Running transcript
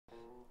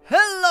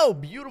Hello,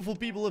 beautiful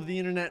people of the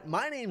internet.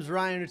 My name's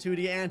Ryan or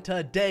Tewtiy, and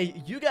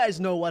today, you guys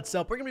know what's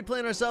up. We're gonna be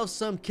playing ourselves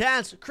some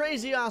cats,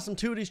 crazy awesome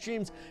Tewtiy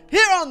streams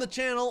here on the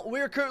channel.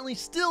 We're currently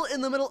still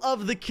in the middle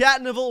of the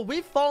Catnival.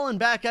 We've fallen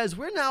back, guys.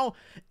 We're now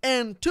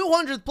in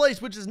 200th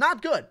place, which is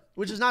not good.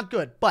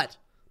 But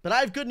I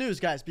have good news,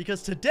 guys,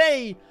 because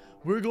today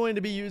we're going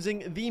to be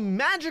using the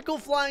magical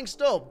flying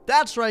stove.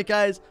 That's right,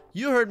 guys.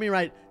 You heard me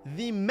right.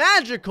 The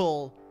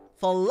magical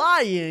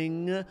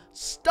flying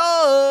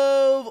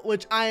stove,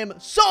 which I am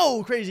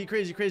so crazy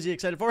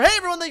excited for. Hey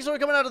everyone, thanks for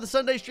coming out to the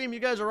Sunday stream. You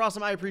guys are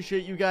awesome. I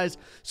appreciate you guys.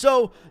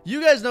 So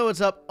you guys know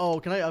what's up. Oh,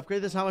 can I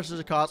upgrade this? How much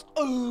does it cost?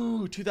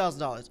 Oh,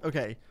 $2,000.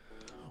 Okay,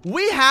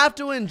 we have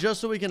to win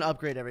just so we can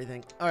upgrade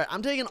everything. All right,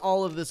 I'm taking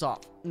all of this off.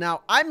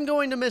 Now I'm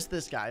going to miss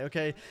this guy.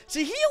 Okay,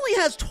 see, he only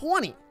has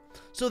 20.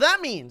 So that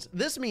means,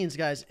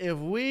 guys,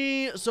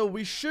 we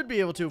should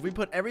be able to, if we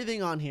put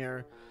everything on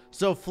here.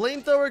 So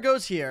flamethrower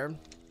goes here,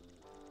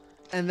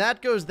 and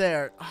that goes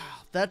there.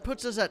 That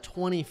puts us at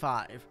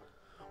 25,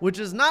 which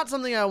is not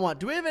something I want.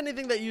 Do we have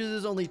anything that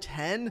uses only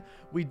 10?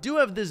 We do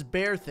have this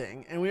bear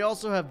thing, and we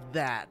also have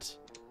that.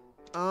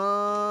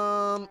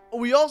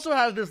 We also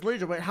have this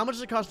laser. Wait, how much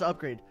does it cost to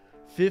upgrade?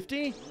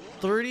 50?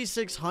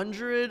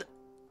 3,600?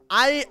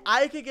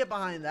 I could get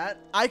behind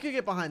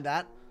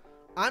that.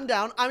 I'm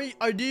down. I mean,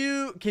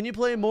 can you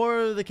play more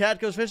of the Cat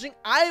Goes Fishing?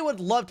 I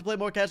would love to play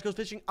more Cat Goes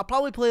Fishing. I'll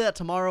probably play that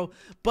tomorrow,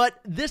 but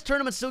this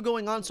tournament's still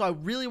going on, so I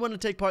really want to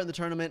take part in the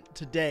tournament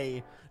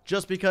today,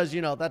 just because,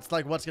 you know, that's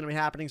like what's going to be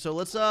happening. So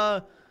let's,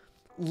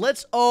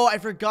 oh, I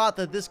forgot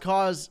that this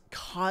costs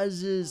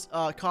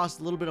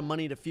a little bit of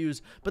money to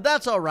fuse, but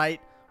that's all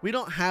right. We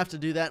don't have to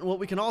do that. And what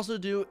we can also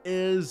do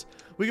is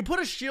we can put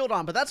a shield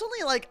on, but that's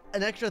only like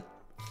an extra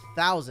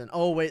 1,000.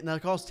 Oh, wait, and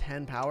that costs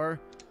 10 power.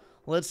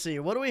 Let's see.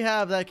 What do we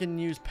have that can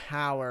use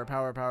power?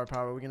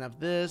 We can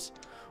have this.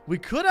 We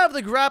could have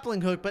the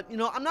grappling hook, but, you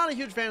know, I'm not a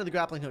huge fan of the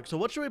grappling hook. So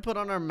what should we put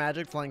on our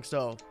magic flying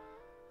stove?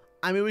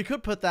 I mean, we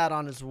could put that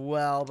on as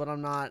well, but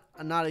I'm not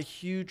a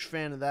huge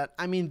fan of that.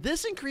 I mean,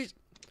 this increase...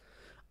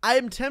 I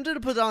am tempted to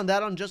put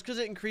that on just because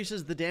it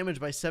increases the damage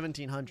by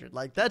 1,700.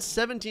 Like, that's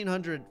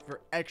 1,700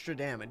 for extra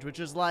damage, which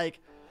is like...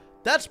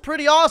 That's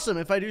pretty awesome,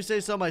 if I do say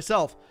so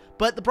myself.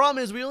 But the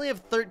problem is we only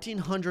have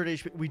 1,300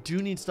 HP. We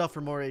do need stuff for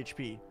more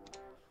HP.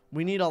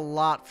 We do need a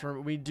lot for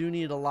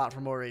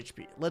more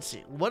HP. Let's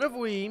see. What if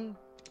we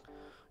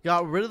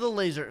got rid of the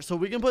laser? So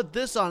we can put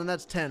this on, and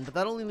that's 10, but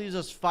that only leaves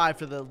us 5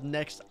 for the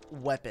next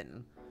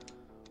weapon.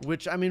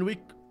 Which, I mean,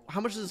 how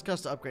much does this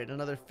cost to upgrade?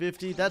 Another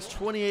 50? That's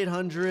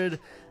 2,800.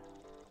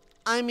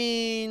 I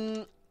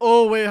mean,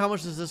 oh, wait, how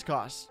much does this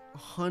cost?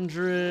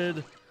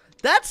 100.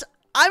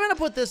 I'm going to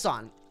put this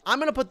on. I'm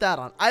going to put that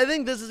on. I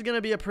think this is going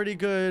to be a pretty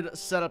good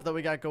setup that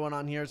we got going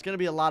on here. It's going to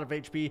be a lot of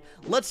HP.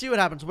 Let's see what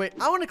happens. Wait,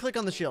 I want to click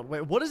on the shield.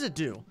 Wait, what does it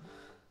do?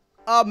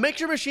 Makes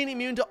your machine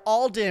immune to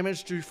all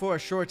damage for a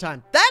short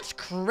time. That's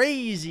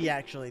crazy,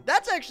 actually.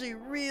 That's actually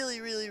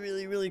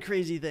really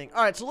crazy thing.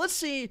 All right, so let's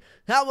see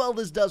how well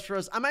this does for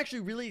us. I'm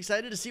actually really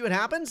excited to see what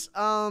happens.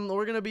 We're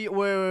going to be...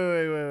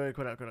 Wait.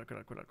 Quit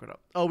out.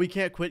 Oh, we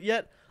can't quit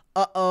yet?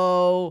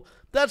 Uh-oh.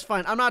 That's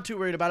fine. I'm not too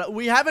worried about it.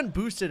 We haven't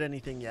boosted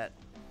anything yet.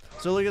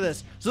 So look at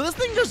this. So this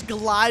thing just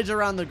glides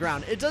around the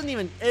ground. It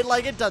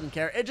doesn't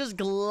care. It just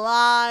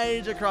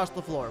glides across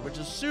the floor, which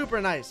is super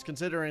nice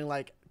considering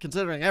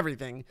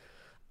everything.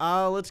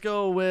 Let's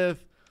go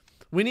with,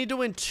 we need to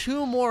win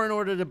 2 more in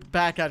order to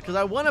back out, because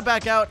I want to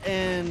back out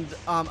and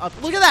up.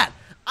 Look at that.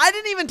 I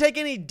didn't even take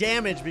any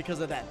damage because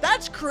of that.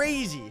 That's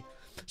crazy.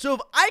 So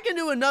if I can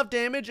do enough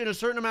damage in a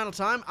certain amount of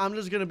time, I'm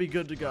just going to be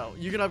good to go.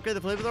 You can upgrade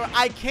the flamethrower.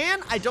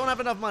 I don't have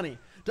enough money.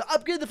 To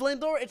upgrade the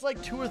flamethrower, it's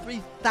like $2,000 or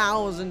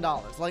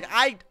 $3,000. Like,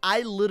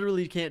 I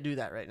literally can't do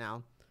that right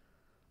now.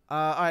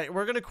 All right,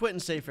 we're going to quit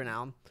and save for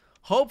now.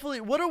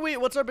 Hopefully,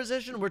 what's our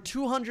position? We're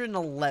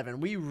 211.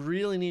 We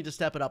really need to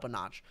step it up a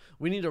notch.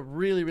 We need to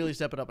really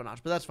step it up a notch,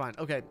 but that's fine.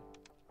 Okay.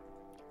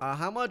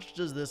 How much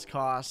does this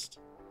cost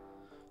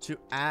to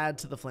add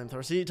to the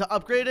flamethrower? See, to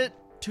upgrade it,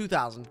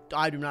 2,000.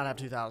 I do not have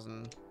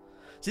 2,000.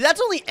 See,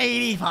 that's only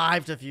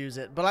 85 to fuse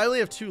it, but I only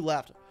have 2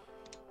 left.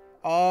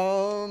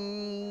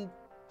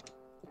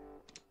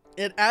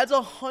 It adds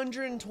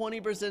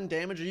 120%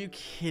 damage. Are you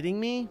kidding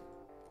me?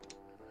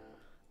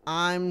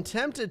 I'm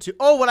tempted to...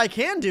 Oh, what I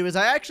can do is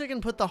I actually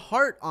can put the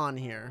heart on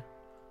here.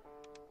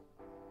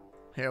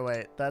 Here,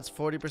 wait. That's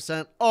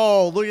 40%.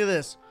 Oh, look at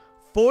this.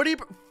 40%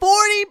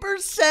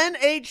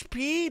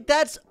 HP?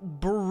 That's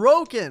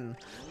broken.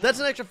 That's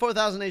an extra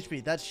 4,000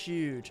 HP. That's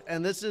huge.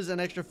 And this is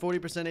an extra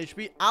 40%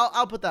 HP.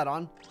 I'll put that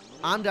on.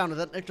 I'm down with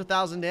that. Extra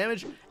 1,000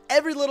 damage.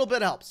 Every little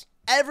bit helps.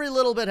 Every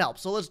little bit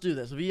helps. So let's do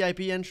this.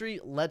 VIP entry.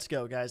 Let's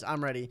go, guys.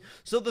 I'm ready.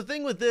 So the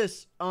thing with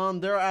this,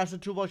 there are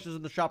acid toolboxes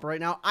in the shop right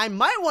now. I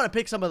might want to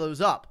pick some of those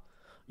up.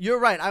 You're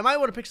right. I might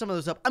want to pick some of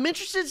those up. I'm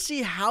interested to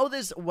see how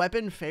this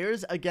weapon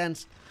fares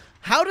against...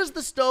 How does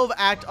the stove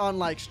act on,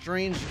 like,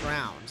 strange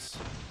grounds?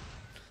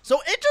 So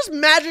it just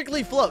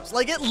magically floats.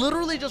 Like, it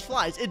literally just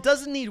flies. It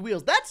doesn't need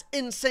wheels. That's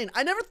insane.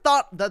 I never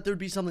thought that there'd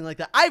be something like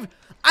that.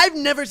 I've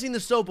never seen the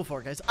stove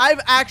before, guys. I've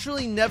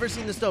actually never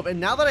seen the stove. And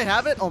now that I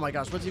have it, oh my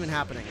gosh, what's even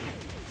happening?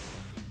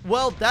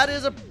 Well, that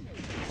is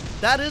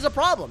a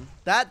problem.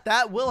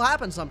 That will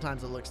happen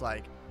sometimes, it looks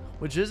like.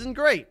 Which isn't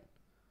great.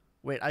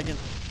 Wait, I can...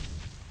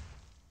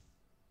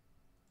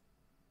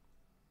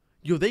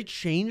 Yo, they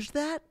changed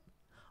that?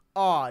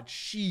 Aw,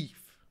 chief.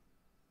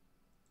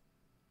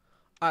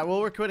 Alright,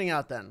 well, we're quitting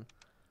out then.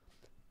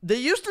 They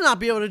used to not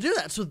be able to do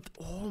that. So,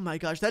 oh my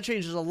gosh, that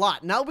changes a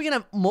lot. Now we can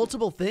have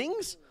multiple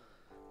things?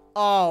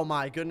 Oh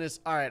my goodness.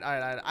 Alright.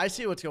 I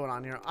see what's going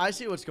on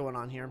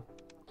here.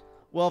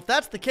 Well, if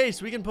that's the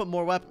case, we can put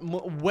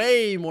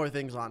way more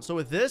things on. So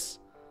with this,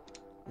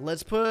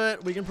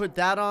 we can put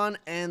that on,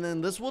 and then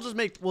this we'll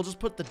just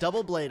put the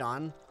double blade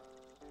on.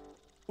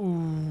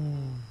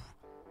 Ooh.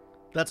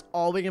 That's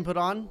all we can put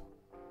on?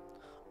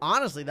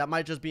 Honestly, that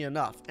might just be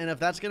enough. And if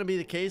that's going to be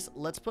the case,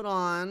 let's put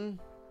on...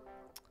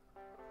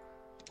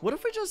 What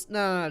if we just...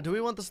 No. Do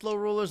we want the slow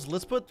rollers?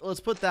 Let's put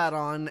that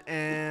on,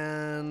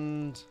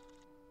 and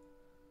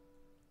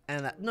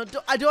that... No,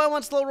 do I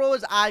want slow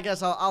rollers? I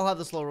guess I'll have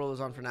the slow rollers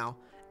on for now.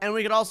 And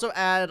we could also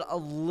add a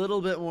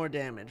little bit more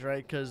damage,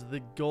 right? Because the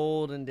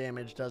golden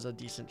damage does a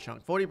decent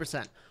chunk.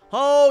 40%.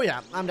 Oh,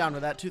 yeah. I'm down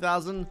with that.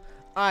 2,000.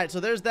 All right,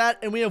 so there's that.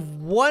 And we have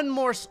one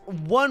more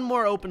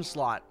open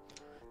slot.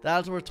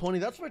 That's worth 20.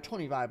 That's worth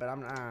 25, but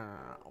I'm...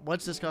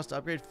 what's this cost to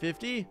upgrade?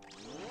 50?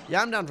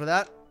 Yeah, I'm down for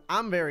that.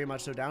 I'm very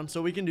much so down.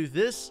 So we can do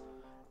this.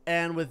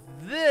 And with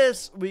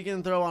this, we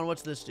can throw on...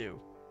 What's this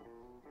do?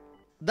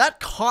 That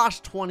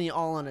costs 20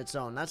 all on its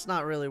own. That's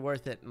not really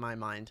worth it in my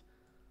mind.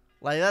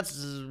 Like, that's...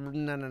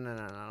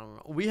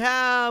 No. We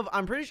have...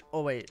 I'm pretty sure...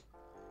 Oh, wait.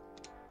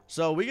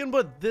 So we can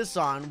put this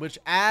on, which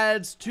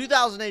adds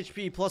 2,000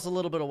 HP plus a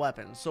little bit of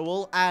weapons. So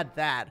we'll add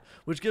that,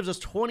 which gives us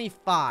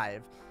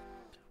 25.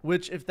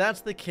 Which, if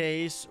that's the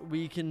case,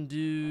 we can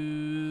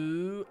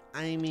do...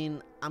 I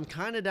mean, I'm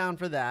kind of down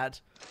for that.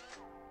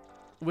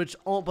 Which,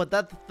 but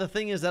the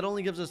thing is, that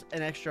only gives us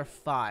an extra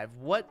 5.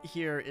 What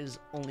here is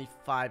only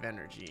 5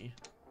 energy?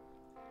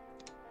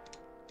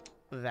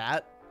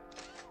 That.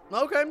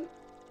 Okay.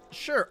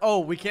 Sure. Oh,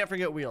 we can't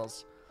forget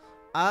wheels.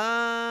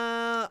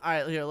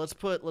 Alright, here, let's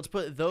put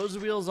those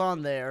wheels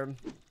on there.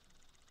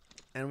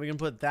 And we can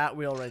put that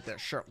wheel right there.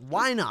 Sure.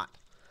 Why not?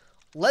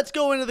 Let's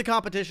go into the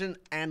competition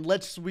and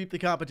let's sweep the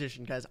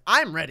competition, guys.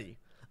 I'm ready.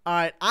 All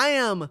right, I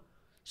am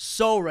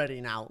so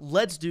ready now.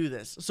 Let's do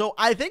this. So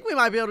I think we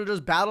might be able to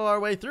just battle our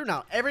way through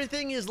now.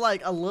 Everything is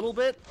like a little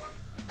bit.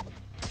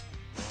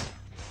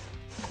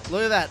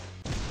 Look at that.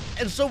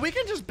 And so we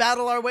can just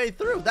battle our way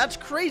through. That's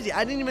crazy.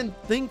 I didn't even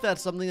think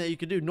that's something that you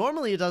could do.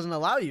 Normally it doesn't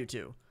allow you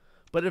to.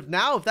 But if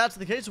that's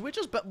the case, we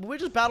just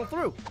battle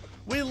through.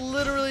 We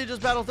literally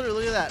just battle through.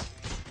 Look at that.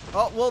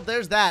 Oh, well,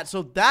 there's that.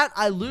 So that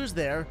I lose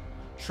there.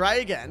 Try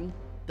again.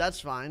 That's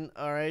fine.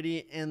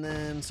 Alrighty. And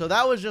then, so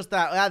that was just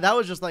that. That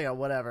was just like a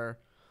whatever.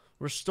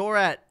 Restore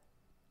at...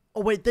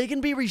 Oh, wait. They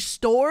can be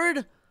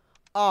restored?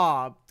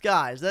 Aw,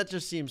 guys. That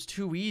just seems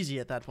too easy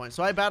at that point.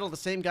 So I battle the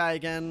same guy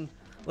again.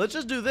 Let's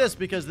just do this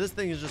because this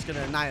thing is just going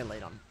to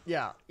annihilate him.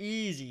 Yeah.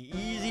 Easy.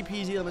 Easy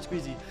peasy lemon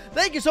squeezy.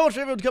 Thank you so much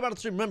for everyone to come out of the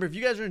stream. Remember, if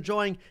you guys are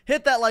enjoying,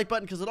 hit that like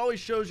button because it always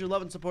shows your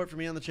love and support for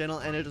me on the channel.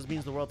 And it just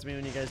means the world to me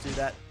when you guys do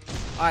that.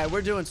 All right,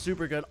 we're doing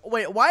super good.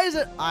 Wait, why is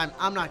it? I'm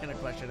not gonna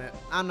question it.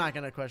 I'm not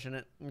gonna question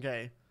it.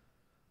 Okay.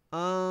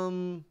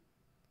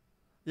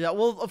 Yeah.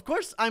 Well, of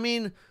course. I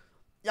mean,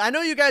 I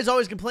know you guys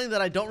always complain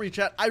that I don't read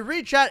chat. I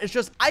read chat. It's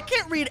just I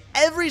can't read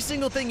every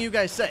single thing you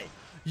guys say.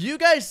 You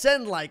guys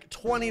send like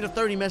 20 to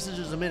 30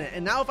 messages a minute,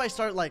 and now if I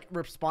start like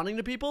responding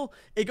to people,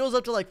 it goes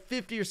up to like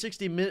 50 or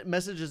 60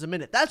 messages a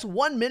minute. That's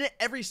 1 minute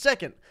every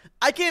second.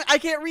 I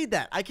can't read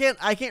that. I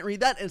can't read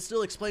that and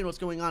still explain what's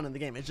going on in the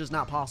game. It's just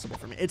not possible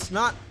for me. It's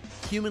not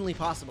humanly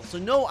possible. So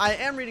no, I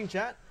am reading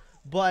chat,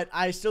 but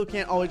I still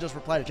can't always just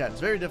reply to chat. It's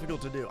very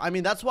difficult to do. I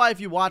mean, that's why if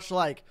you watch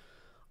like,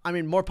 I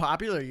mean, more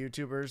popular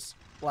YouTubers,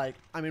 like,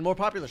 I mean, more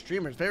popular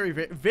streamers,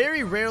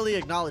 very rarely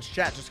acknowledge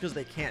chat just because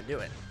they can't do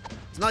it.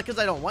 It's not because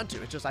I don't want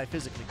to. It's just I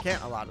physically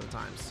can't a lot of the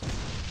times.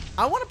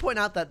 I want to point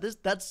out that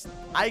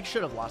I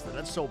should have lost it.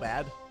 That's so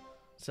bad.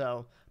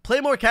 So,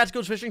 play more Cat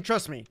Goes Fishing.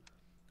 Trust me.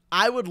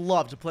 I would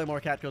love to play more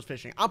Cat Goes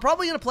Fishing. I'm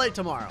probably going to play it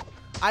tomorrow.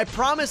 I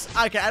promise.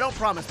 Okay, I don't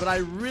promise, but I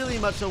really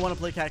much so want to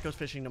play Cat Goes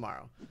Fishing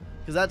tomorrow.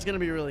 Because that's going to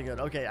be really good.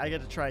 Okay, I get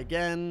to try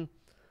again.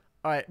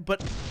 All right,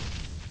 but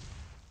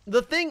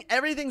the thing,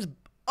 everything's...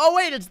 Oh,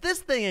 wait, it's this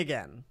thing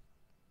again.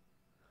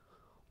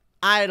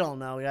 I don't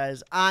know,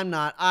 guys. I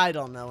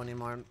don't know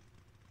anymore.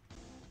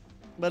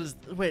 But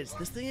wait, it's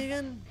this thing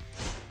again?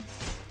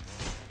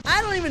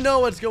 I don't even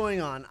know what's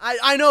going on.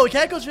 I know,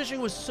 Cat Goes Fishing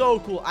was so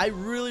cool. I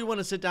really want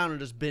to sit down and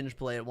just binge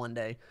play it one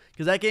day.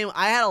 Because that game,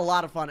 I had a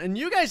lot of fun. And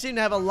you guys seem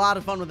to have a lot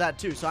of fun with that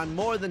too. So I'm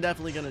more than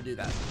definitely going to do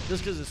that.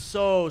 Just because it's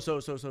so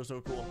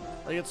cool.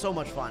 Like, it's so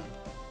much fun.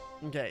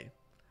 Okay.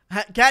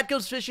 Cat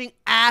Goes Fishing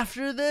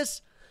after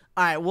this?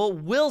 Alright, well,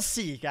 we'll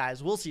see,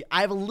 guys. We'll see. I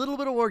have a little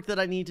bit of work that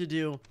I need to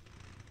do.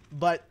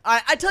 But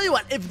I tell you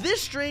what, if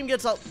this stream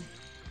gets up...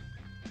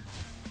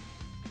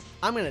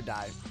 I'm gonna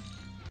die.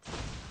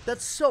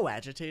 That's so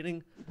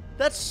agitating.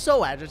 That's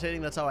so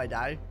agitating. That's how I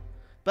die.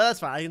 But that's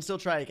fine. I can still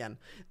try again.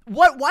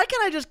 What? Why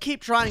can't I just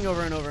keep trying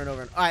over and over and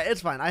over? All right,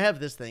 it's fine. I have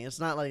this thing. It's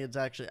not like it's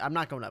actually... I'm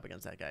not going up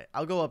against that guy.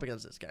 I'll go up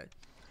against this guy.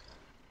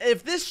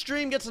 If this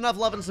stream gets enough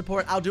love and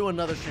support, I'll do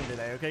another stream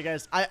today. Okay,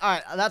 guys? All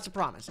right, that's a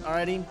promise.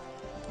 Alrighty?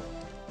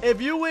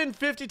 If you win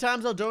 50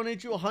 times, I'll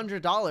donate you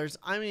 $100.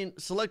 I mean,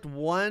 select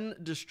one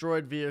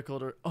destroyed vehicle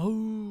to...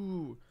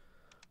 Oh,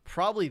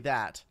 probably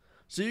that.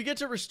 So you get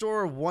to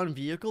restore one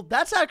vehicle.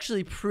 That's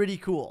actually pretty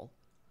cool.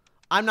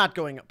 I'm not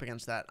going up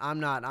against that. I'm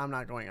not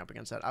going up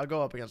against that. I'll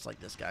go up against like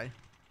this guy.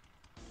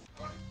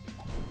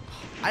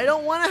 I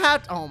don't want to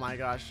have to, oh my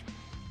gosh.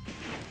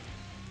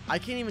 I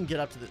can't even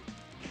get up to the...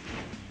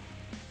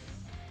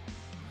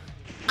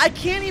 I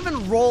can't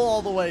even roll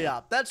all the way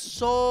up. That's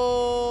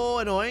so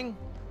annoying.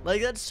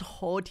 Like, that's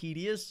so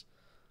tedious.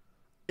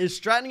 Is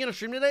Stratton gonna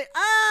stream today?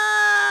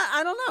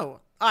 I don't know.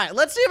 Alright,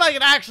 let's see if I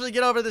can actually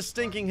get over this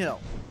stinking hill.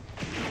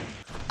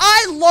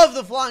 I love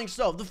the flying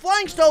stove. The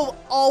flying stove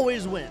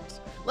always wins.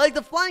 Like,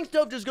 the flying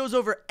stove just goes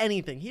over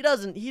anything. He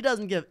doesn't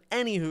give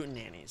any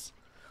hootenannies.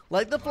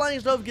 Like, the flying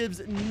stove gives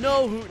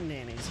no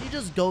hootenannies. He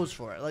just goes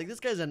for it. Like,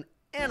 this guy's an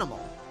animal.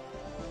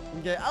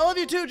 Okay, I love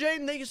you too,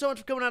 Jaden. Thank you so much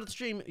for coming out of the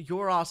stream.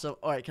 You're awesome.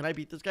 All right, can I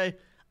beat this guy?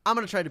 I'm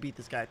going to try to beat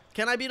this guy.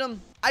 Can I beat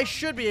him? I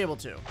should be able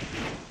to.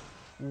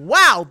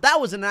 Wow, that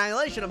was an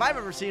annihilation if I've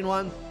ever seen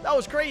one. That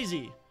was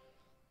crazy.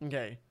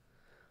 Okay.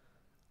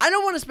 I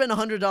don't want to spend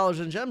 $100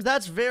 in gems.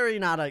 That's very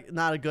not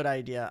a good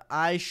idea.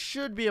 I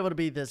should be able to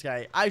beat this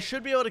guy. I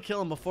should be able to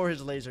kill him before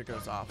his laser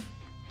goes off.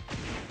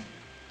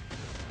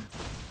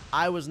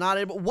 I was not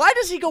able. Why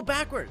does he go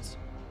backwards?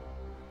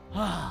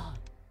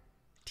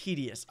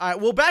 Tedious. All right,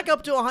 we'll back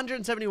up to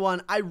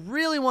 171. I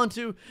really want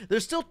to.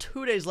 There's still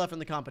 2 days left in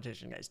the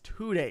competition, guys.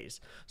 2 days.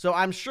 So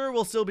I'm sure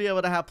we'll still be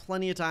able to have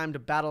plenty of time to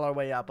battle our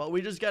way up. But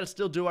we just got to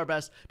still do our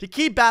best to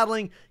keep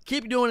battling,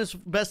 keep doing as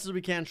best as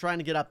we can, trying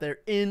to get up there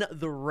in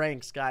the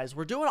ranks, guys.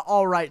 We're doing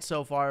all right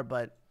so far,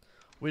 but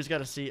we just got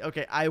to see.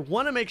 Okay, I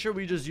want to make sure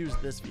we just use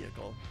this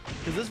vehicle,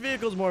 because this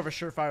vehicle is more of a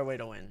surefire way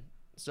to win.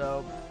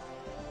 So,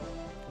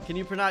 can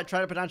you try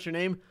to pronounce your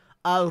name?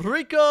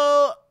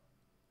 Rico...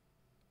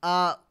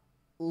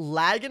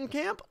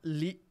 Lagenkamp?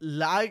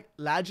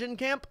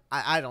 Lagenkamp?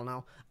 I don't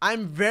know.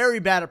 I'm very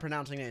bad at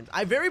pronouncing names.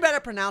 I'm very bad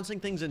at pronouncing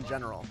things in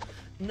general.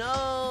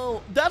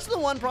 No, that's the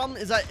one problem,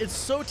 is that it's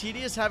so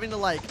tedious having to,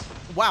 like,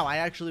 wow, I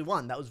actually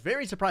won. That was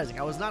very surprising.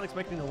 I was not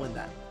expecting to win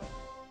that.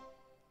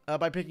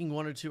 By picking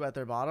 1 or 2 at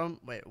their bottom.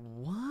 Wait,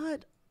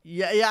 what?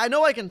 Yeah, I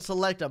know I can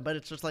select them, but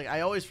it's just like, I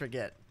always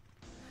forget.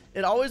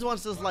 It always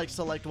wants to, like,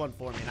 select one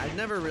for me, and I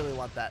never really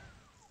want that.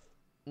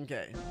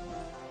 Okay.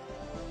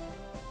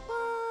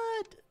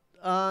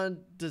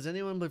 Does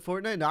anyone play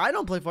Fortnite? No, I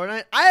don't play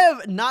Fortnite. I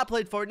have not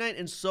played Fortnite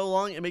in so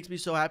long. It makes me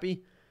so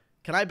happy.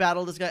 Can I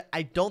battle this guy?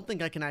 I don't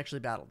think I can actually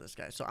battle this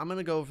guy. So I'm going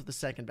to go for the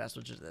second best,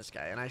 which is this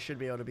guy. And I should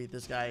be able to beat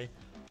this guy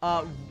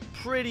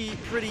pretty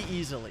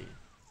easily.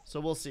 So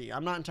we'll see.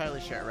 I'm not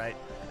entirely sure, right?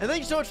 And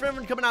thank you so much for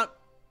everyone coming out.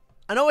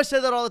 I know I say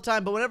that all the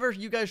time, but whenever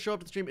you guys show up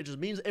to the stream, it just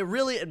means,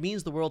 it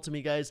means the world to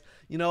me, guys.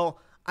 You know,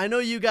 I know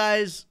you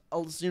guys,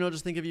 you know,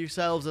 just think of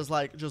yourselves as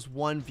like just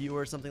one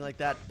viewer or something like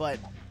that, but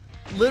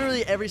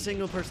literally every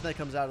single person that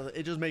comes out of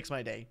it just makes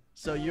my day.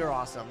 So you're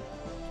awesome.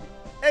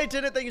 Hey,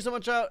 Tinit, thank you so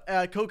much.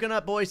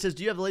 Coconut Boy says,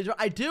 do you have the laser?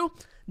 I do.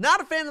 Not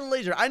a fan of the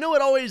laser. I know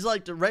it always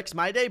like wrecks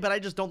my day, but I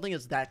just don't think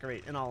it's that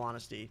great, in all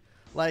honesty.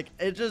 Like,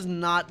 it's just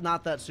not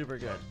that super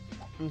good.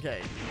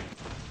 Okay.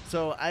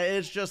 So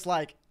it's just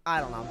like, I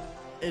don't know.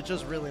 It's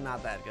just really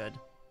not that good.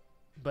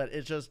 But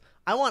it's just,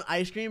 I want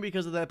ice cream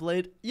because of that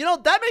blade. You know,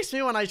 that makes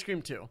me want ice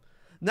cream too.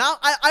 Now,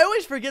 I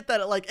always forget that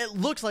it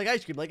looks like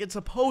ice cream. Like, it's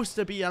supposed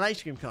to be an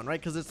ice cream cone, right?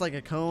 Because it's like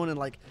a cone and,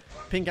 like,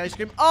 pink ice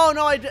cream. Oh,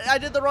 no, I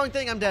did the wrong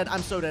thing. I'm dead.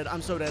 I'm so dead.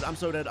 I'm so dead. I'm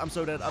so dead. I'm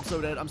so dead. I'm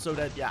so dead. I'm so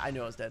dead. Yeah, I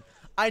knew I was dead.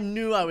 I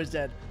knew I was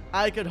dead.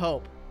 I could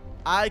hope.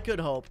 I could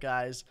hope,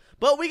 guys.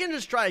 But we can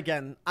just try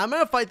again. I'm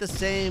going to fight the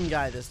same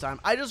guy this time.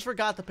 I just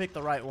forgot to pick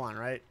the right one,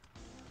 right?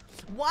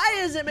 Why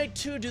does it make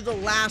 2 do the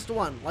last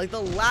one? Like,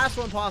 the last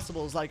one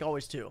possible is, like,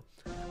 always 2.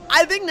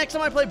 I think next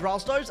time I play Brawl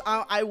Stars,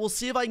 I will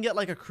see if I can get,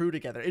 like, a crew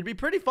together. It'd be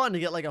pretty fun to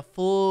get, like, a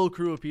full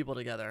crew of people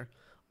together.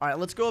 All right,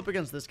 let's go up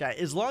against this guy.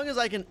 As long as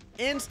I can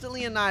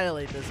instantly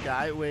annihilate this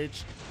guy,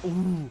 which...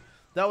 Ooh,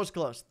 that was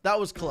close. That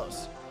was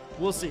close.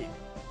 We'll see.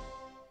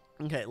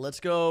 Okay, let's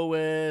go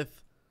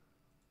with...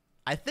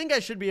 I think I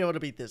should be able to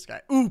beat this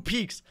guy. Ooh,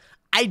 Peaks.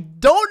 I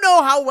don't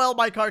know how well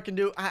my car can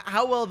do...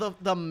 How well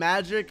the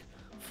magic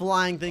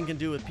flying thing can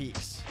do with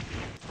Peaks.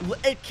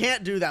 It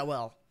can't do that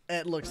well,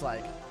 it looks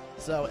like.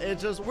 So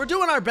it's just, we're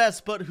doing our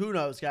best, but who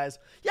knows, guys.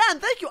 Yeah, and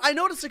thank you. I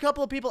noticed a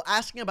couple of people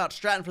asking about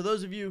Stratton. For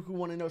those of you who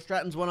want to know,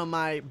 Stratton's one of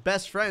my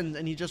best friends,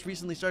 and he just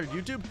recently started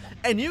YouTube.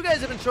 And you guys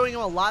have been showing him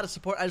a lot of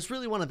support. I just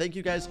really want to thank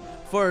you guys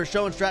for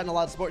showing Stratton a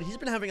lot of support. He's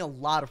been having a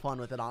lot of fun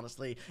with it,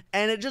 honestly.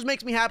 And it just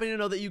makes me happy to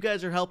know that you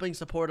guys are helping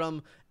support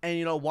him and,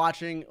 you know,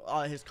 watching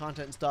his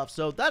content and stuff.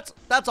 So that's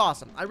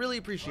awesome. I really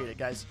appreciate it,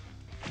 guys.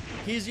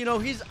 He's, you know,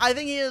 I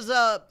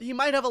think he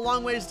might have a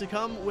long ways to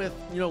come with,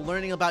 you know,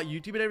 learning about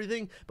YouTube and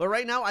everything. But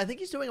right now, I think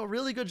he's doing a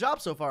really good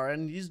job so far.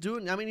 And he's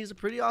a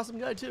pretty awesome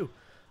guy too.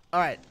 All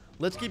right,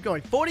 let's keep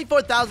going.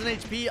 44,000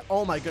 HP.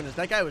 Oh my goodness,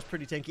 that guy was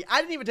pretty tanky.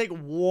 I didn't even take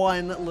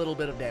one little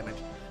bit of damage.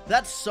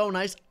 That's so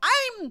nice.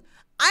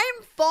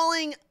 I'm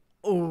falling.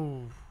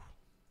 Oh.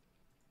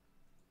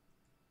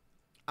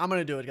 I'm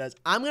going to do it, guys.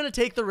 I'm going to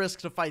take the risk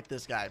to fight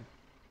this guy.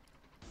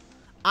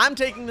 I'm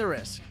taking the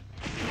risk.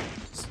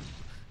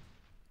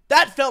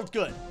 That felt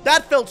good.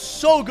 That felt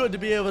so good to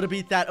be able to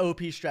beat that OP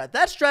strat.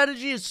 That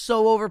strategy is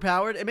so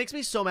overpowered. It makes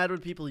me so mad when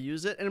people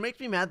use it, and it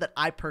makes me mad that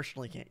I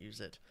personally can't use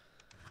it.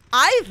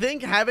 I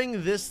think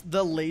having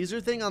the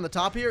laser thing on the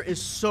top here is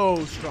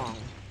so strong.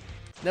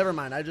 Never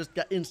mind. I just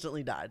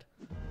instantly died.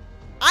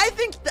 I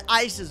think the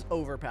ice is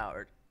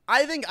overpowered.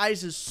 I think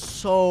ice is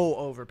so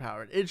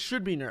overpowered. It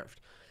should be nerfed.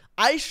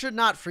 Ice should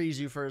not freeze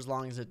you for as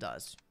long as it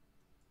does.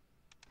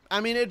 I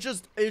mean, it's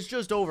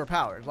just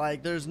overpowered.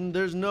 Like, there's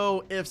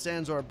no ifs,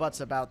 ands, or buts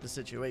about the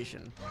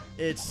situation.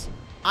 It's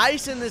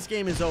ice in this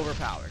game is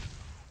overpowered.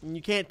 And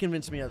you can't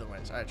convince me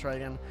otherwise. All right, try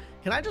again.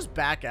 Can I just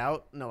back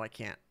out? No, I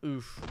can't.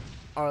 Oof.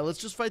 All right, let's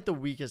just fight the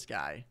weakest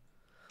guy.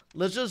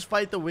 Let's just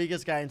fight the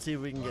weakest guy and see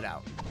if we can get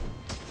out.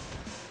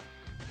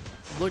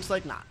 Looks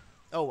like not.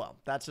 Oh, well,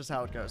 that's just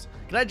how it goes.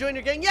 Can I join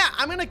your gang? Yeah,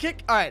 I'm going to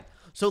kick. All right,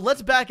 so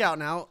let's back out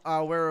now.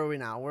 Where are we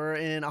now? We're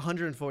in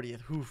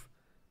 140th. Oof.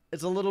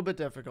 It's a little bit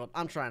difficult.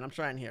 I'm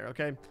trying here,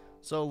 okay?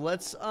 So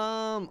let's,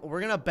 we're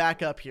gonna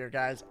back up here,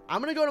 guys.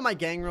 I'm gonna go to my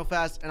gang real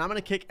fast, and I'm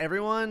gonna kick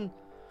everyone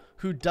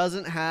who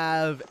doesn't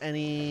have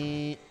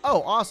any...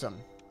 Oh, awesome.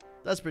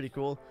 That's pretty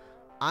cool.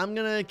 I'm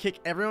gonna kick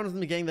everyone from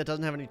the gang that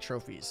doesn't have any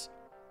trophies,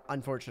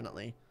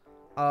 unfortunately.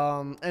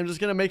 I'm just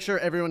gonna make sure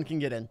everyone can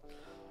get in.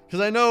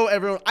 Because I know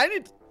everyone...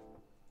 I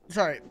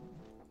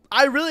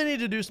really need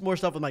to do some more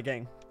stuff with my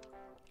gang.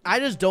 I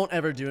just don't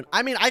ever do it.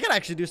 I mean, I could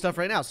actually do stuff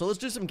right now. So let's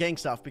do some gang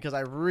stuff because I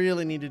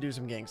really need to do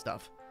some gang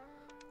stuff.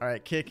 All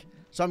right, kick.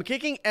 So I'm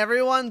kicking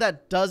everyone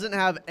that doesn't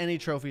have any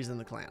trophies in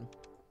the clan.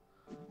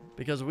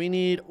 Because we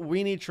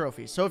need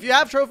trophies. So if you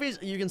have trophies,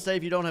 you can stay.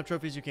 If you don't have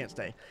trophies, you can't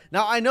stay.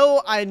 Now, I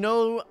know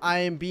I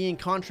am being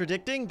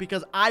contradicting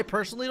because I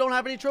personally don't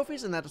have any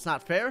trophies and that's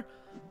not fair.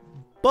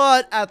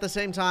 But at the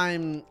same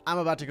time, I'm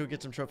about to go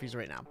get some trophies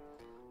right now.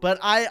 But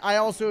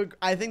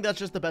I think that's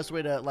just the best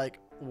way to, like,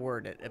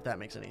 word it, if that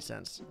makes any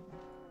sense.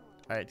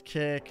 All right,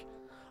 kick.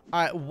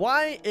 All right,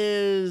 why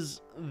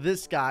is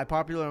this guy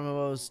popular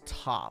MMO's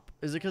top?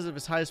 Is it because of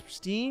his highest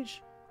prestige?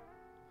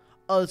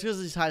 Oh, it's because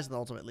he's highest in the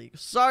Ultimate League.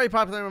 Sorry,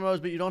 popular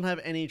MMOs, but you don't have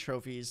any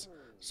trophies,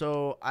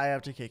 so I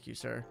have to kick you,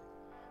 sir.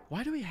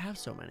 Why do we have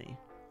so many?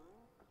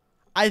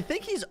 I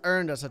think he's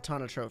earned us a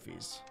ton of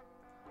trophies.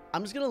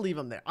 I'm just gonna leave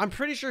him there. I'm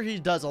pretty sure he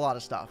does a lot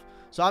of stuff,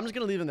 so I'm just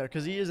gonna leave him there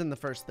because he is in the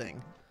first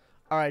thing.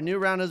 All right, new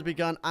round has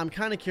begun. I'm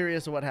kind of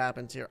curious of what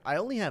happens here. I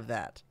only have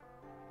that.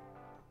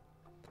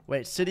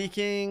 Wait, City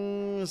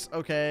Kings.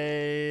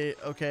 Okay,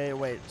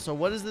 wait. So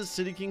what is this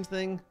City Kings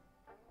thing?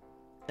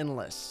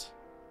 Enlist.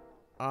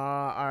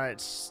 All right,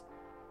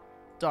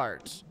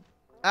 start.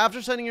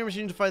 After sending your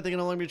machine to fight, they can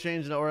no longer be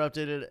changed or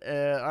updated.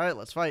 All right,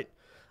 let's fight.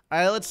 All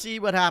right, let's see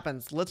what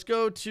happens. Let's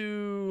go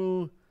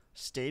to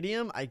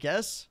Stadium, I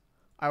guess.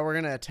 All right, we're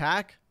going to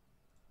attack.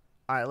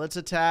 All right, let's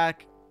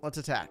attack. Let's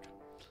attack.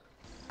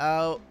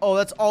 Oh,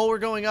 that's all we're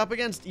going up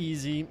against?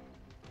 Easy.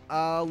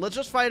 Let's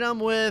just fight him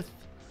with...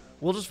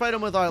 We'll just fight him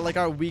with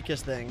our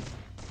weakest thing.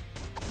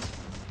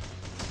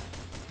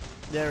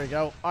 There we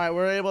go. All right,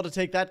 we're able to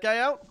take that guy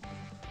out.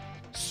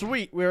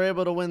 Sweet. We were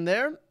able to win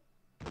there.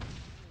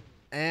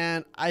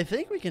 And I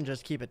think we can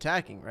just keep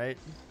attacking, right?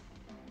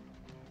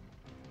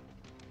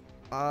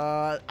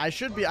 I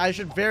should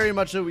very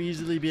much so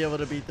easily be able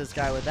to beat this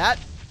guy with that.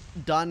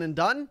 Done and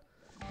done.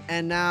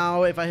 And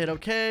now if I hit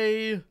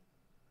OK,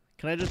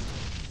 can I just...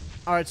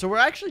 All right, so we're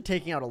actually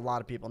taking out a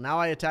lot of people. Now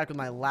I attack with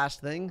my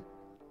last thing.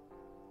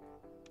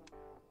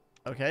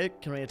 Okay,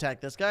 can we attack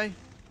this guy?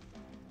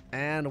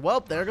 And, well,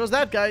 there goes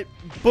that guy.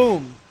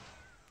 Boom.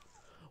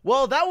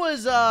 Well, that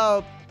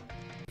was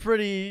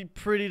pretty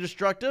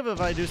destructive, if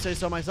I do say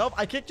so myself.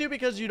 I kicked you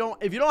because if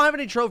you don't have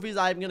any trophies,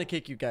 I'm going to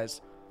kick you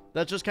guys.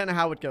 That's just kind of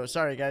how it goes.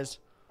 Sorry, guys.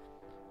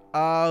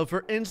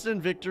 For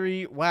instant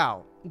victory.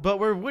 Wow. But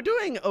we're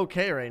doing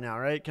okay right now,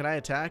 right? Can I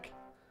attack?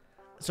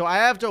 So I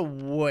have to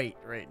wait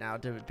right now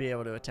to be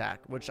able to attack,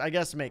 which I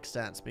guess makes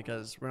sense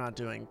because we're not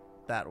doing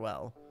that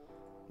well.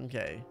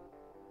 Okay.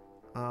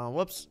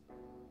 Whoops.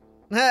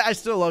 I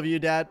still love you,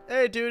 Dad.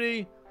 Hey,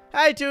 Tewtiy.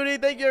 Hi,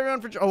 Tewtiy. Thank you,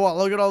 everyone, for... Oh, wow,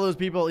 look at all those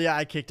people. Yeah,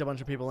 I kicked a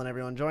bunch of people and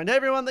everyone joined. Hey,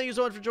 everyone, thank you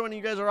so much for joining.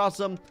 You guys are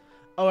awesome.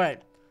 All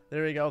right.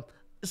 There we go.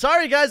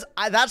 Sorry, guys.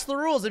 That's the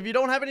rules. If you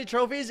don't have any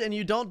trophies and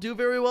you don't do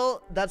very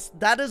well,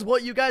 that is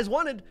what you guys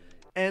wanted.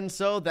 And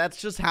so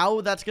that's just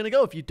how that's going to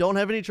go. If you don't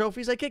have any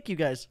trophies, I kick you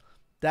guys.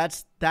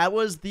 That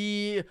was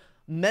the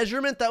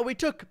measurement that we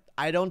took.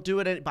 I don't do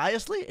it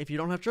biasly. If you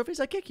don't have trophies,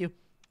 I kick you.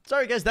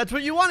 Sorry, guys. That's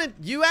what you wanted.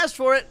 You asked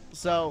for it.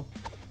 So,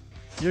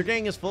 Your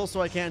gang is full,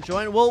 so I can't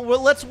join. Well,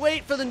 let's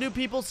wait for the new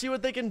people, see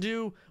what they can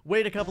do.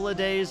 Wait a couple of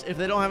days. If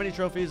they don't have any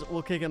trophies,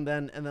 we'll kick them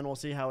then, and then we'll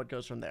see how it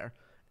goes from there.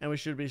 And we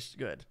should be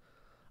good.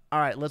 All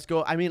right, let's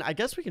go. I mean, I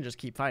guess we can just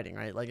keep fighting,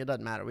 right? Like, it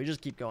doesn't matter. We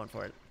just keep going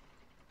for it.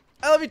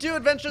 I love you too,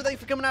 Adventure.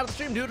 Thanks for coming out of the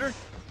stream, duder.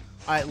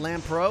 All right,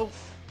 Lamb Pro.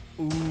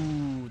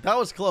 Ooh, that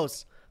was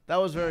close. That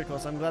was very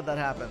close. I'm glad that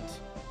happened.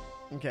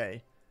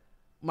 Okay.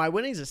 My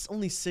winnings is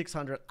only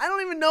 600. I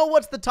don't even know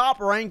what's the top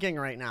ranking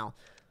right now.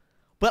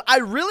 But I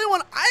really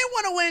want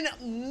to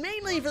win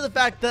mainly for the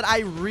fact that I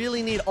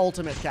really need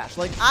ultimate cash.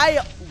 Like, I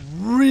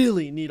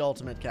really need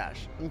ultimate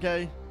cash,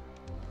 okay?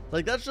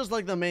 Like, that's just,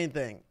 like, the main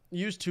thing.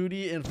 Use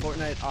Tewtiy in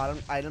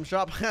Fortnite item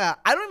shop. I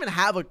don't even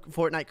have a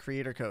Fortnite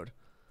creator code.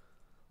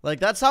 Like,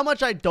 that's how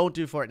much I don't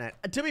do Fortnite.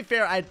 To be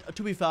fair, I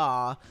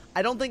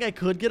don't think I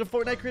could get a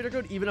Fortnite creator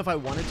code even if I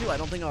wanted to. I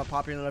don't think I'm a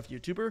popular enough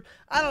YouTuber.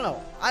 I don't know.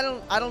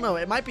 I don't know.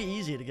 It might be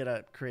easy to get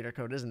a creator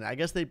code, isn't it? I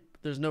guess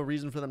there's no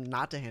reason for them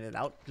not to hand it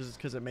out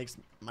because it makes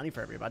money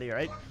for everybody,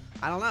 right?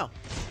 I don't know.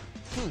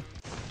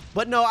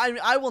 But no,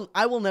 I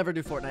will never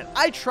do Fortnite.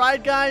 I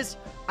tried, guys.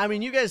 I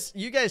mean, you guys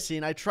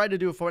seen I tried to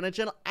do a Fortnite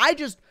channel. I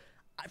just,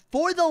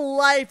 for the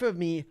life of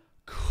me,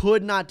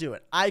 could not do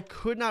it. I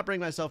could not bring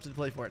myself to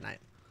play Fortnite.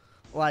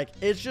 Like,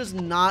 it's just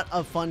not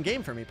a fun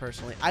game for me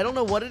personally. I don't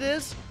know what it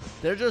is.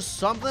 There's just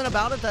something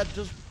about it that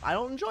just I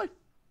don't enjoy.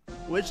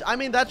 Which, I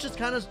mean, that's just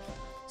kind of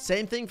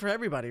same thing for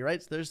everybody,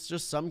 right? There's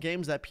just some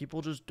games that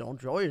people just don't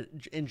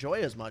enjoy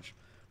as much,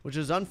 which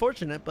is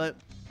unfortunate, but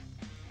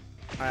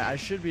all right, I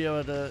should be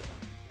able to.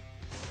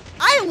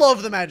 I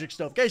love the magic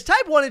stove. Guys,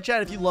 type 1 in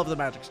chat if you love the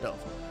magic stove.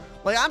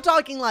 Like, I'm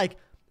talking like,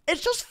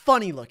 it's just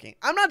funny looking.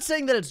 I'm not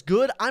saying that it's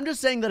good. I'm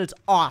just saying that it's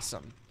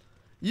awesome.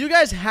 You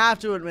guys have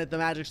to admit the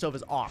magic stove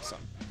is awesome.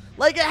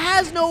 Like, it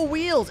has no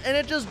wheels, and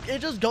it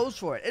just goes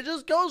for it. It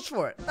just goes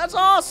for it. That's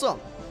awesome.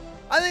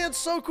 I think it's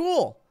so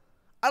cool.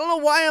 I don't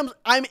know why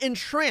I'm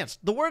entranced.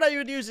 The word I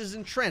would use is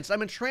entranced.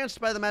 I'm entranced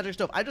by the magic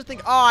stove. I just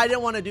think, oh, I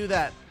didn't want to do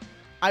that.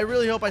 I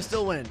really hope I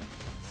still win.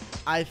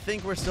 I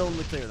think we're still in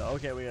the clear, though.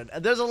 Okay, we're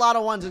good. There's a lot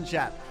of ones in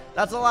chat.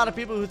 That's a lot of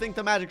people who think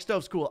the magic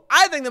stove's cool.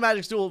 I think the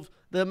magic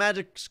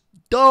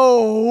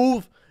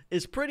stove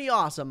is pretty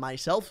awesome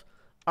myself.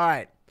 All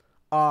right.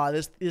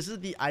 This is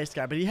the ice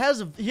guy, but he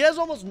has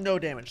almost no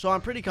damage, so I'm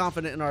pretty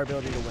confident in our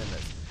ability to win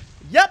this.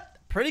 Yep,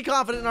 pretty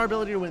confident in our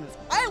ability to win this.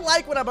 I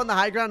like when I'm on the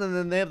high ground and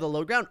then they have the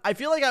low ground. I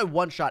feel like I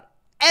one-shot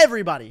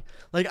everybody.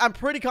 Like, I'm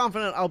pretty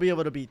confident I'll be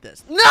able to beat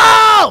this.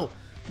 No!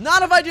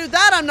 Not if I do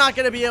that, I'm not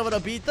going to be able to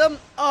beat them.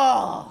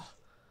 Oh.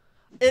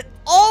 It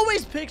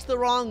always picks the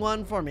wrong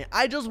one for me.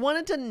 I just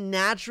wanted to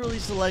naturally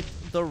select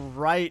the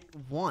right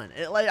one.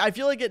 I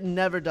feel like it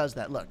never does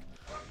that. Look.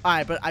 All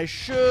right, but I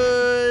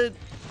should...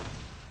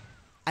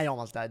 I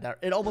almost died there.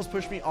 It almost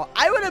pushed me off.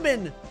 I would have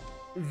been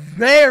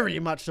very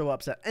much so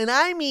upset. And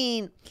I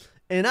mean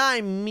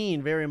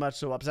very much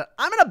so upset.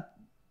 I'm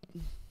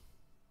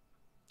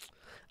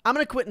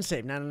gonna quit and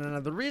save. No.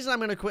 The reason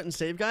I'm gonna quit and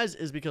save, guys,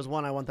 is because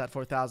one, I want that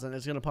 4,000.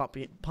 It's gonna pump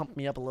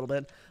me up a little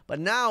bit. But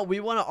now we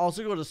want to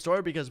also go to the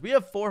store because we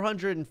have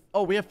 400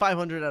 and we have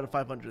 500 out of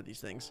 500 of these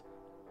things.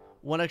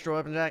 One extra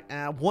weapon jack,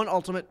 one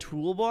ultimate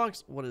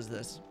toolbox. What is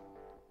this?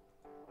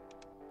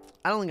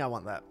 I don't think I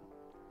want that.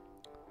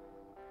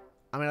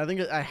 I mean, I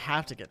think I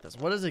have to get this.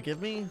 What does it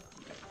give me?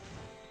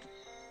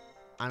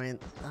 I mean,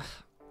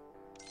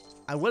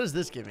 what does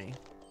this give me?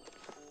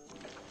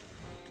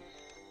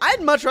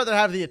 I'd much rather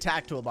have the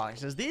attack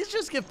toolboxes. These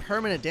just give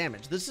permanent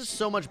damage. This is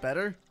so much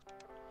better.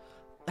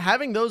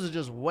 Having those is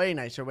just way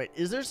nicer. Wait,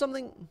 is there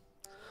something?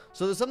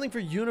 So there's something for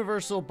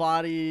universal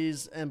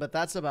bodies, but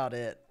that's about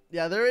it.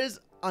 Yeah, there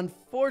is,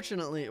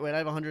 unfortunately. Wait, I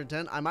have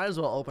 110. I might as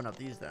well open up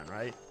these then,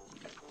 right?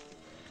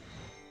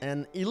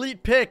 And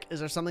elite pick, is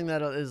there something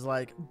that is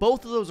like,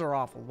 both of those are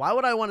awful. Why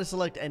would I want to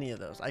select any of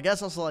those? I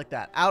guess I'll select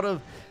that. Out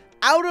of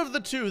the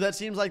two, that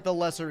seems like the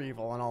lesser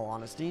evil in all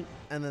honesty.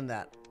 And then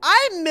that.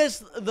 I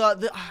miss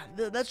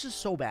that's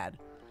just so bad.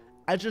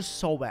 That's just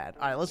so bad.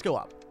 All right, let's go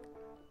up.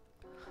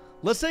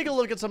 Let's take a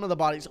look at some of the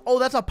bodies. Oh,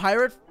 that's a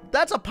pirate.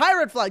 That's a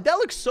pirate flag. That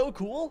looks so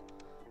cool.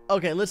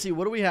 Okay, let's see.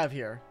 What do we have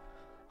here?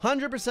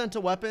 100% to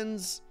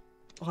weapons.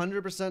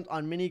 100%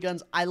 on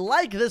miniguns. I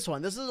like this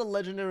one. This is a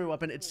legendary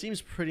weapon. It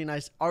seems pretty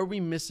nice. Are we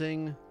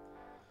missing?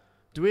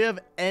 Do we have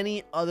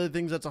any other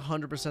things that's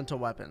 100% to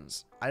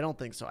weapons? I don't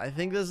think so. I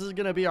think this is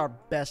going to be our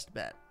best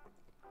bet.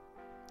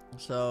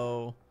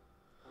 So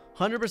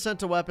 100%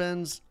 to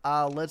weapons.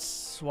 Let's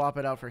swap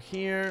it out for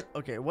here.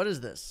 Okay, what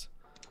is this?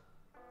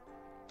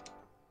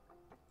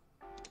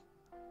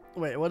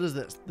 Wait, what is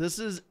this? This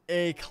is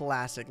a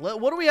classic. What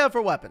do we have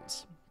for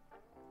weapons?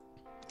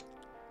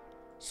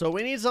 So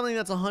we need something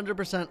that's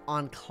 100%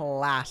 on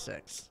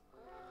classics.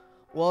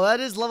 Well,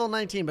 that is level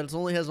 19, but it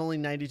has only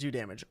 92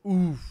 damage.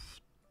 Oof.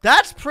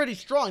 That's pretty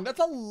strong. That's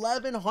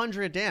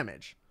 1,100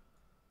 damage.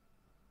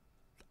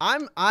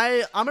 I'm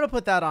gonna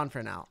put that on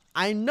for now.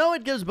 I know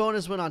it gives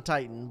bonus when on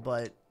Titan,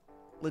 but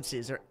let's see.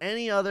 Is there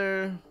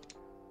anything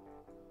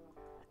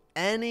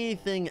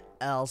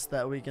else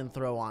that we can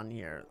throw on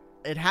here?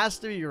 It has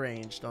to be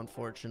ranged,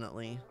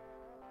 unfortunately.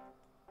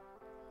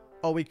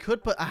 Oh, we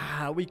could put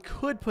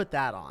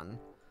that on.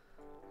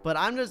 But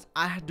I'm just,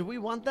 do we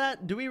want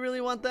that? Do we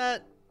really want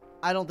that?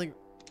 I think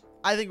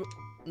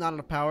not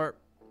enough power.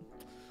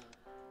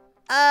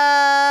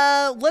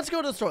 Let's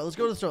go to the store. Let's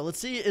go to the store. Let's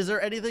see, is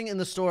there anything in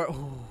the store?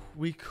 Ooh,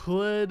 we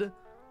could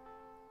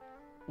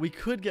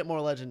get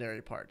more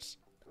legendary parts.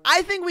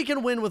 I think we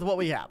can win with what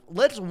we have.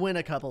 Let's win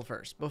a couple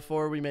first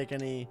before we make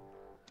any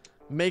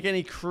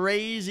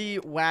crazy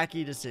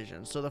wacky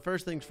decisions. So the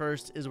first things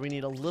first is we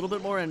need a little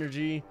bit more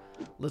energy.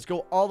 Let's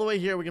go all the way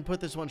here. We can put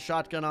this one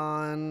shotgun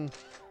on.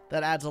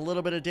 That adds a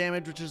little bit of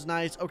damage, which is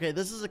nice. Okay,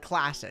 this is a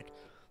classic.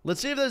 Let's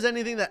see if there's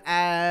anything that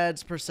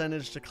adds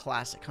percentage to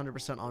classic.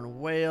 100% on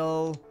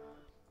whale,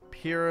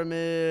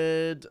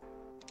 pyramid,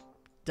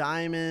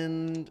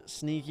 diamond,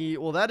 sneaky.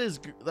 Well,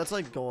 that's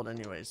like gold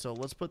anyway. So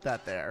let's put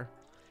that there.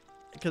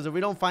 Because if we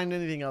don't find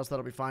anything else,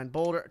 that'll be fine.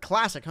 Boulder,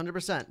 classic,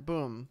 100%.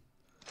 Boom.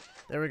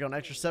 There we go. An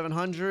extra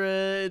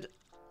 700.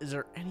 Is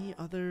there any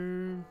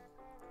other?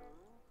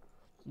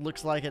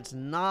 Looks like it's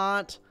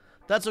not.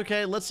 That's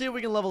okay. Let's see if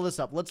we can level this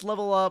up. Let's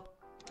level up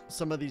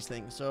some of these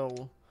things.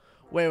 So,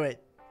 wait.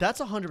 That's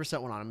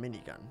 100% one on a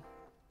minigun.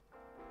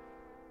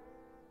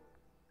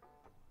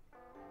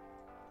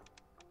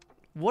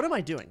 What am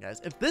I doing,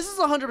 guys? If this is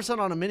 100%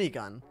 on a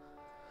minigun,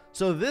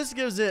 so this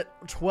gives it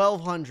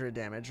 1200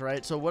 damage,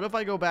 right? So what if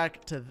I go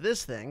back to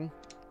this thing,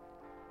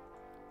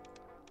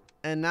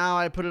 and now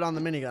I put it on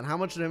the minigun? How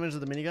much damage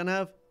does the minigun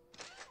have?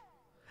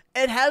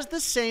 It has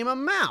the same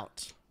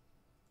amount.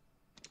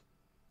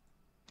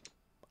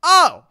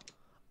 I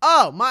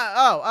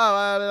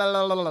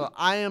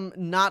am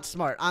not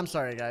smart. I'm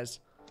sorry, guys.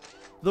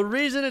 The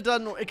reason it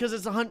doesn't, because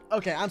it's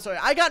okay, I'm sorry.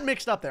 I got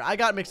mixed up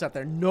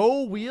there.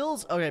 No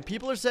wheels? Okay,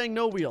 people are saying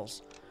no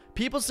wheels.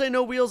 People say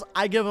no wheels.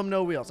 I give them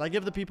no wheels. I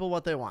give the people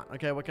what they want.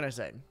 Okay, what can I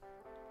say?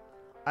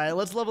 All right,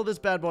 let's level this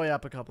bad boy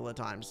up a couple of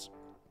times.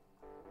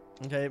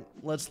 Okay,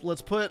 let's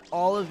put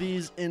all of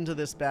these into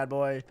this bad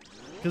boy,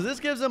 because this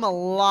gives them a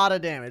lot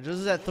of damage. This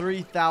is at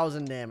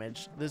 3,000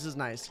 damage. This is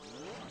nice.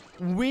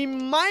 We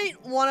might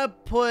want to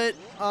put,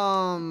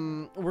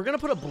 we're going to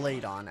put a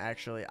blade on,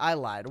 actually. I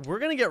lied. We're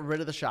going to get rid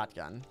of the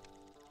shotgun.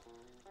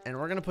 And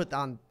we're going to put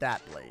on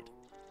that blade.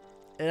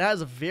 It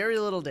has very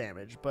little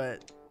damage,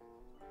 but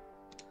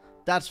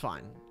that's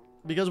fine.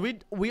 Because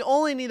we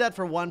only need that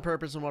for one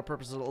purpose and one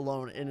purpose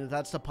alone, and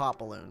that's to pop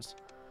balloons.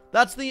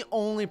 That's the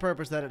only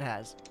purpose that it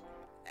has.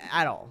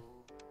 At all.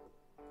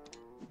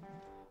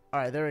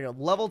 Alright, there we go.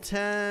 Level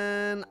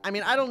 10. I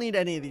mean, I don't need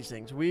any of these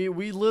things. We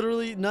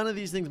literally, none of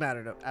these things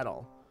matter at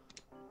all.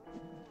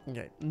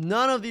 Okay,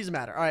 none of these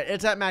matter. Alright,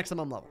 it's at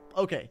maximum level.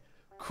 Okay,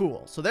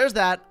 cool. So there's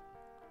that.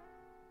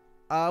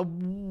 I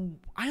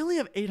only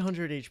have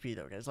 800 HP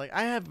though, guys. Like,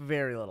 I have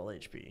very little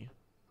HP.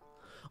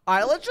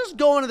 Alright, let's just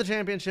go into the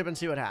championship and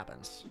see what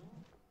happens.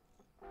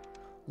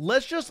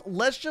 Let's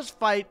just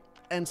fight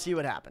and see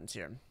what happens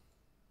here.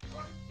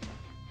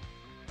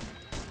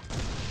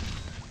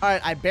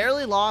 Alright, I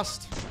barely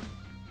lost.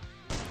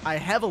 I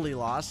heavily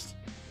lost.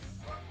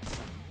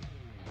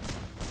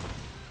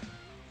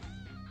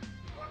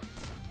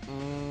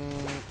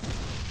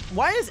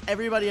 Why does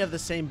everybody have the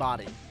same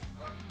body?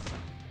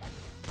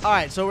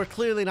 Alright, so we're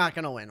clearly not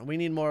gonna win. We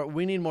need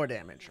more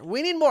damage.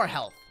 We need more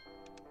health.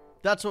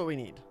 That's what we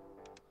need.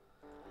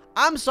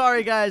 I'm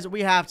sorry, guys.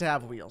 We have to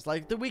have wheels.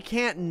 Like, we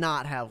can't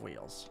not have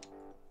wheels.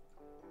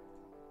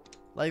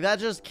 Like, that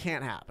just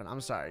can't happen.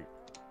 I'm sorry.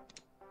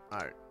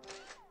 Alright.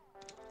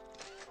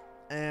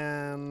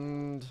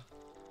 And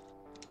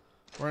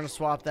we're going to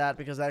swap that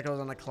because that goes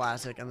on a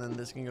classic, and then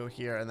this can go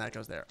here, and that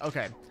goes there.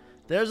 Okay.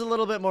 There's a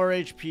little bit more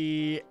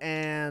HP,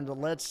 and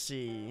let's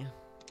see.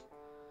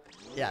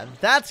 Yeah,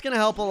 that's going to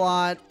help a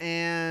lot,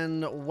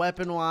 and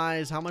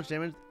weapon-wise, how much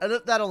damage?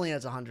 That only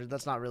adds 100.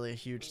 That's not really a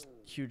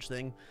huge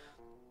thing.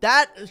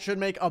 That should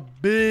make a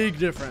big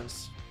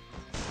difference.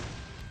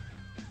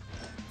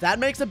 That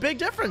makes a big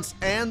difference,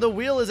 and the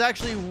wheel is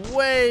actually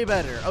way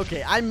better.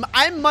 Okay,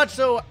 I'm much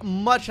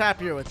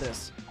happier with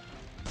this.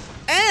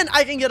 And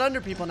I can get under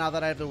people now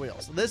that I have the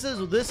wheels. This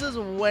is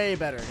way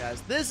better,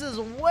 guys. This is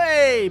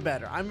way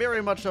better. I'm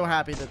very much so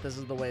happy that this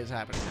is the way it's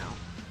happening now.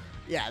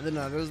 Yeah,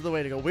 no, this is the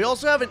way to go. We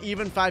also have an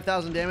even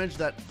 5,000 damage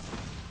that...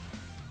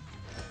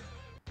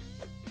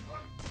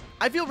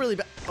 I feel really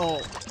bad.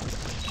 Oh.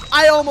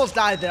 I almost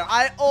died there.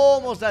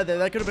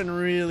 That could have been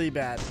really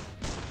bad.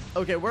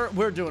 Okay,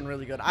 we're doing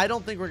really good. I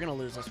don't think we're going to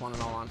lose this one,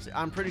 in all honesty.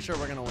 I'm pretty sure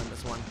we're going to win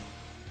this one.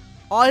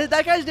 Oh,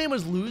 that guy's name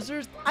was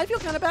Losers? I feel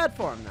kind of bad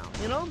for him now,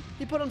 you know?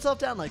 He put himself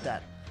down like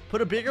that.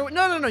 Put a bigger...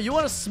 No. You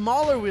want a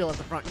smaller wheel at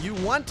the front. You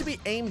want to be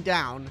aimed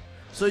down,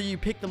 so you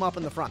pick them up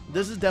in the front.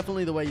 This is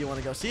definitely the way you want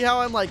to go. See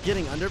how I'm, like,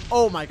 getting under?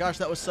 Oh, my gosh,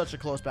 that was such a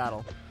close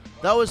battle.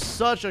 That was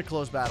such a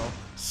close battle.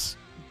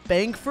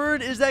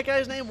 Bankford is that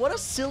guy's name? What a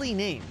silly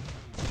name.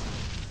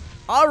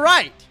 All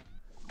right.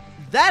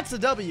 That's a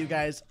W,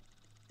 guys.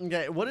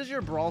 Okay, what is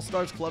your Brawl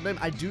Stars club name?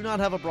 I do not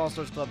have a Brawl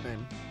Stars club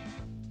name.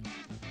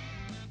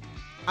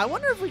 I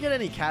wonder if we get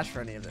any cash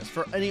for any of this,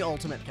 for any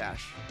ultimate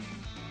cash.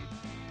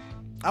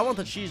 I want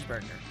the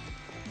cheeseburger.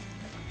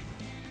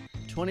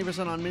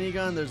 20% on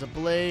minigun. There's a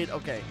blade.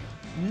 Okay.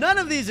 None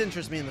of these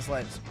interest me in the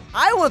slides.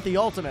 I want the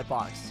ultimate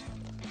box.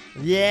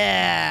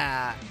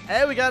 Yeah.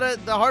 Hey, we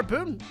got the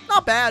harpoon.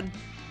 Not bad.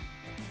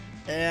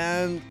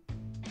 And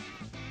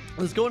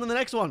let's go into the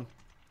next one.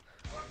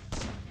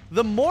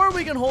 The more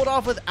we can hold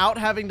off without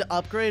having to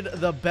upgrade,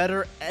 the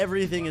better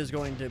everything is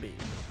going to be.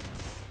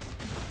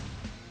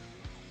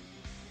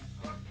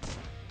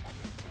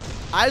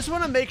 I just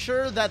want to make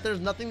sure that there's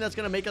nothing that's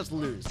going to make us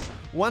lose.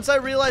 Once I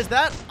realize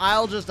that,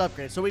 I'll just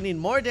upgrade. So we need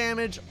more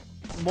damage,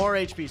 more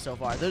HP so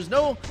far. There's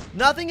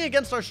nothing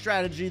against our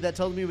strategy that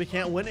tells me we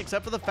can't win,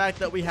 except for the fact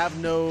that we have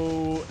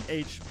no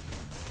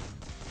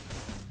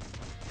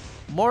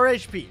more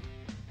HP.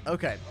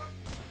 Okay.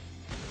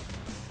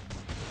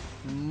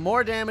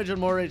 More damage and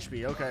more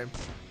HP. Okay.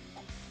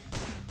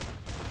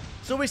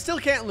 So we still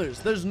can't lose.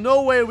 There's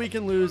no way we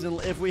can lose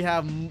if we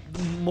have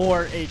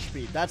more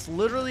HP. That's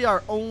literally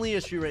our only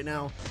issue right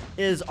now,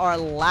 is our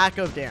lack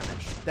of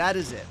damage. That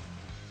is it.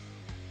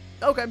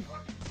 Okay.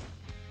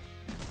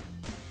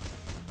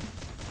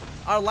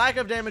 Our lack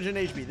of damage and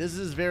HP. This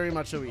is very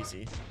much so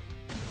easy.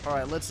 All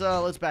right, let's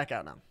back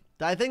out now.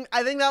 I think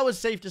that was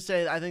safe to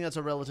say. I think that's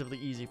a relatively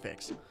easy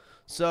fix.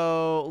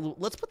 So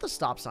let's put the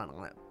stop sign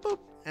on it. Boop.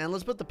 And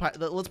let's put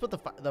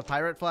the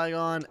pirate flag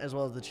on, as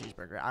well as the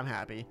cheeseburger. I'm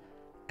happy.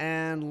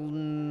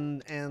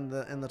 And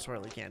the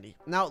swirly candy.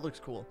 Now it looks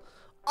cool.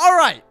 All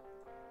right.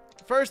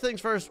 First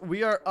things first,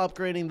 we are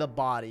upgrading the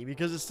body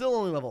because it's still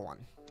only level 1.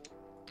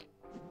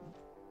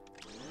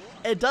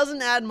 It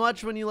doesn't add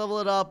much when you level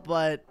it up,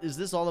 but is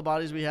this all the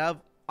bodies we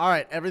have? All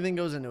right, everything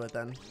goes into it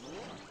then.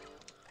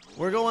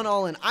 We're going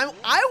all in. I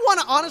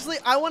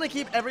want to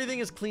keep everything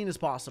as clean as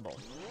possible.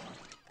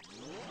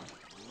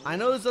 I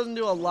know this doesn't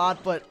do a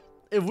lot, but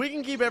if we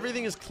can keep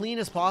everything as clean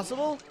as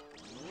possible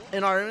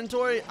in our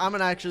inventory, I'm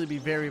gonna actually be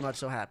very much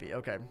so happy.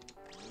 Okay.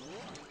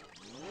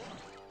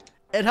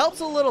 It helps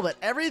a little bit.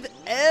 Every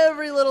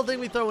little thing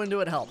we throw into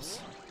it helps.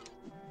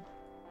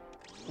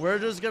 We're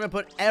just gonna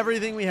put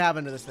everything we have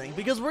into this thing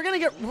because we're gonna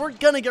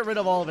get rid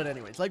of all of it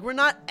anyways. Like, we're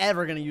not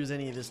ever gonna use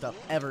any of this stuff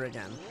ever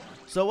again.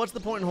 So what's the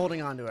point in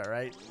holding on to it,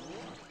 right?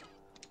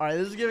 All right,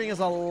 this is giving us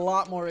a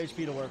lot more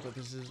HP to work with,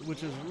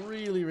 which is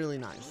really, really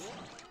nice.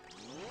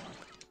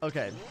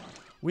 Okay.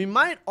 We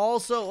might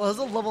also, well, this is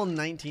a level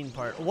 19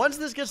 part. Once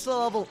this gets to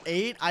level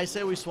 8, I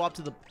say we swap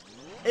to the,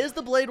 is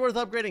the blade worth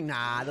upgrading?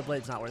 Nah, the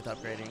blade's not worth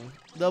upgrading.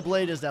 The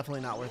blade is definitely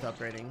not worth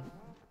upgrading.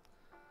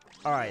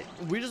 All right,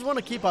 we just want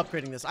to keep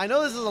upgrading this. I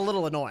know this is a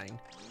little annoying.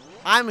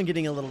 I'm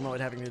getting a little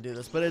annoyed having to do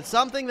this, but it's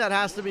something that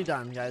has to be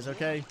done, guys,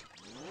 okay?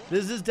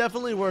 This is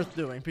definitely worth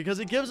doing because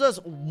it gives us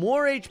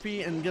more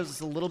HP and gives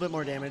us a little bit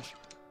more damage.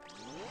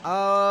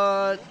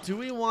 Do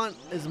we want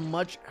as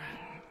much?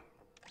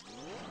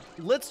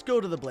 Let's go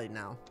to the blade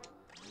now.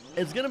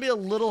 It's going to be a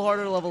little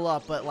harder to level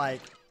up, but,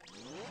 like,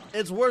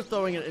 it's worth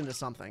throwing it into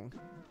something.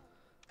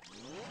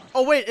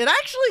 Oh, wait, it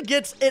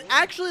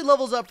actually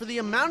levels up for the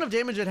amount of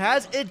damage it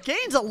has. It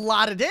gains a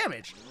lot of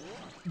damage.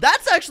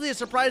 That's actually a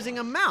surprising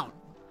amount.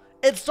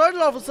 It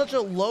started off with such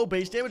a low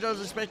base damage, I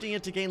was expecting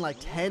it to gain, like,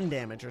 10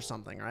 damage or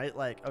something, right?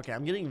 Like, okay,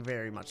 I'm getting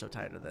very much so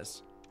tired of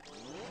this.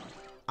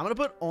 I'm going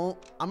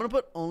to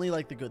put only,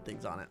 like, the good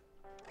things on it.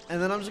 And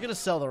then I'm just going to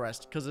sell the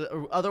rest because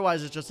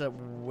otherwise it's just a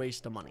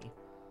waste of money.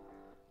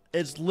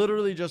 It's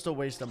literally just a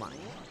waste of money.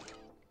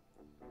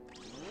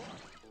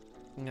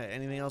 Okay,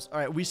 anything else? All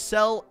right, we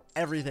sell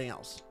everything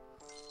else.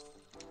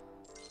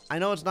 I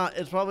know it's not,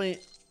 it's probably,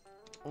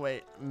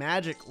 wait,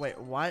 magic, wait,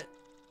 what?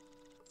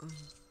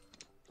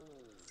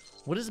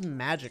 What is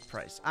magic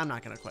price? I'm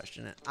not going to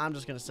question it. I'm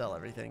just going to sell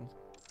everything.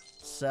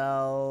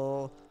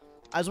 Sell.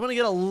 I just want to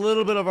get a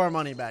little bit of our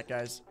money back,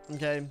 guys.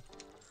 Okay.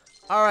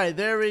 All right,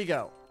 there we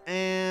go.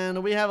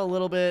 And we have a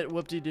little bit.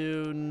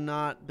 Whoop-de-doo.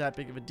 Not that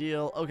big of a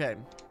deal. Okay.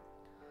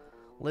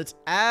 Let's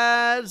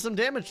add some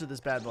damage to this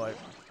bad boy.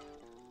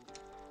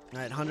 All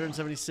right,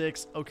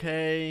 176.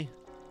 Okay.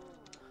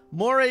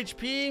 More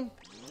HP.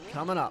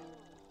 Coming up.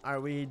 All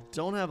right, we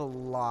don't have a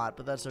lot,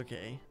 but that's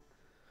okay.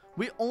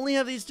 We only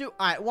have these two.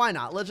 All right, why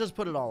not? Let's just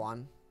put it all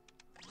on.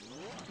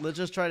 Let's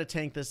just try to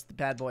tank this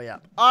bad boy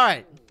up. All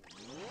right.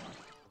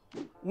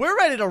 We're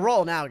ready to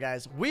roll now,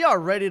 guys. We are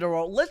ready to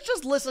roll. Let's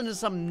just listen to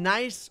some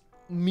nice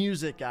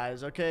music,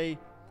 guys, okay?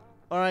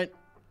 All right.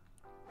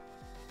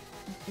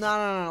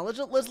 No.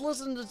 Let's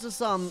listen to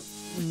some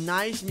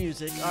nice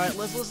music. All right,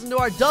 let's listen to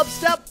our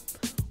dubstep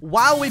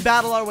while we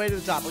battle our way to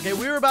the top. Okay,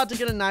 we were about to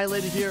get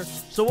annihilated here,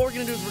 so what we're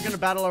gonna do is we're gonna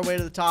battle our way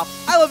to the top.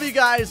 I love you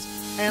guys,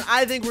 and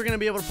I think we're gonna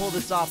be able to pull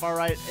this off. All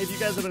right, if you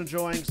guys have been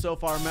enjoying so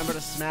far, remember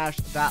to smash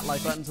that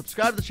like button,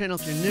 subscribe to the channel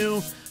if you're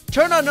new,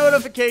 turn on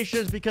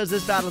notifications because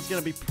this battle is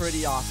gonna be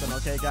pretty awesome.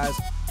 Okay, guys.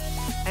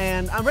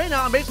 And right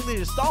now I'm basically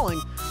just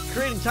stalling,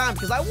 creating time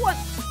because I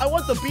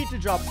want the beat to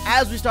drop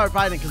as we start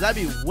fighting because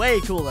that'd be way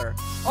cooler.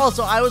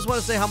 Also, I always want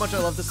to say how much I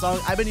love this song.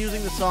 I've been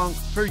using this song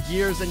for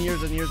years and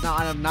years and years now,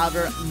 and I've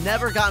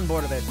never gotten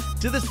bored of it.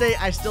 To this day,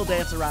 I still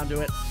dance around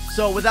to it.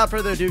 So without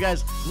further ado,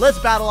 guys, let's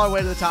battle our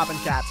way to the top in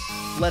cats.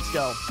 Let's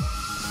go.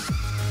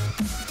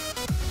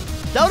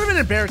 That would have been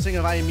embarrassing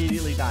if I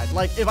immediately died.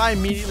 Like, if I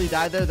immediately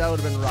died there, that would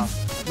have been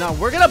rough. Now,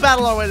 we're going to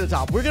battle our way to the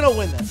top. We're going to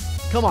win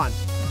this. Come on.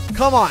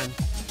 Come on.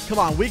 Come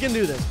on. We can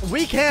do this.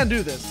 We can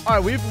do this.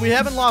 All right. We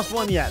haven't lost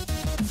one yet.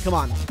 Come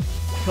on.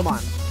 Come on.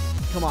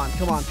 Come on.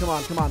 Come on. Come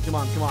on. Come on. Come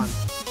on. Come on.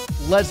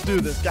 Let's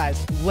do this,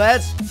 guys.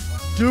 Let's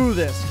do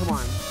this. Come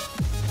on.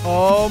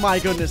 Oh, my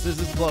goodness. This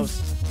is close.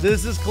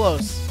 This is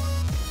close.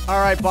 All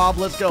right, Bob.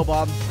 Let's go,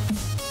 Bob.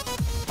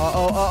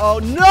 Uh-oh. Uh-oh.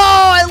 No!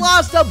 I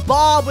lost to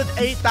Bob with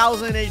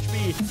 8,000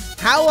 HP.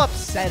 How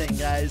upsetting,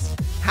 guys.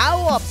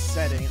 How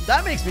upsetting.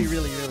 That makes me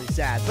really, really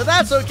sad. But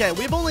that's okay.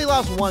 We've only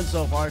lost one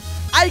so far.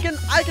 I can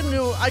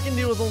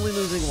deal with only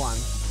losing one.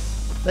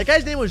 That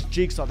guy's name was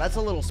Jigsaw. That's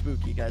a little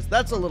spooky, guys.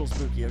 That's a little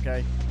spooky,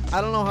 okay?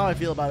 I don't know how I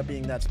feel about it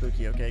being that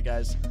spooky, okay,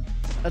 guys?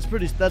 That's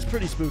pretty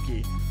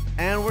spooky.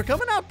 And we're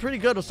coming out pretty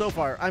good so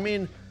far. I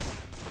mean,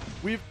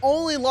 we've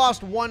only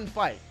lost one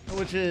fight,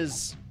 which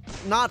is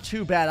not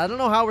too bad. I don't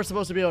know how we're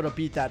supposed to be able to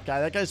beat that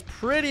guy. That guy's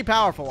pretty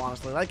powerful,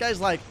 honestly. That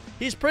guy's like,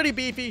 he's pretty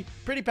beefy,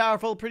 pretty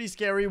powerful, pretty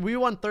scary. We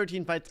won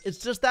 13 fights. It's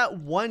just that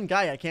one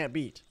guy I can't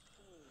beat.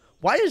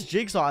 Why is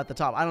Jigsaw at the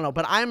top? I don't know,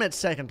 but I'm at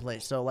second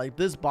place. So, like,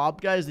 this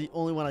Bob guy is the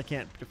only one I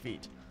can't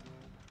defeat.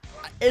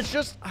 It's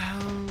just...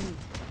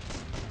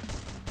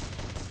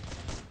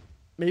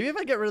 maybe if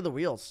I get rid of the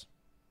wheels.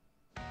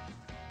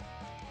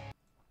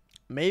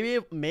 Maybe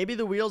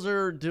the wheels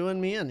are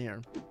doing me in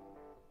here.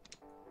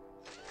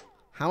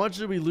 How much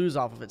did we lose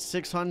off of it?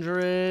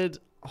 600.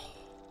 Oh,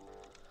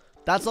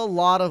 that's a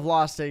lot of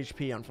lost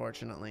HP,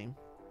 unfortunately.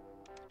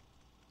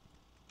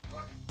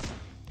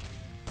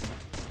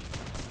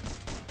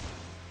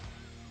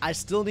 I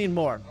still need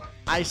more.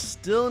 I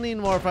still need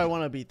more if I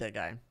want to beat that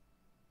guy.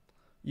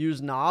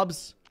 Use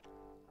knobs.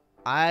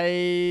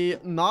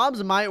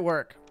 Knobs might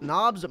work.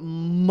 Knobs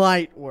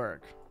might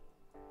work.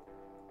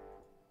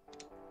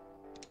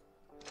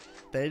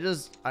 They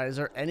just... is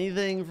there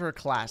anything for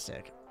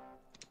classic?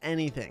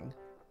 Anything.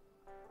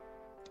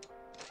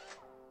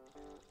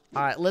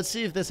 Alright, let's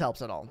see if this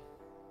helps at all.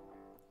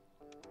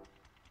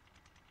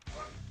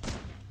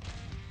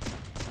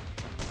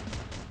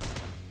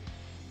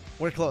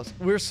 We're close.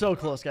 We're so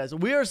close, guys.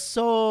 We are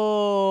so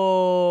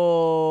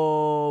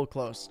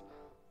close.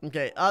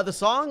 Okay, the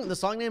song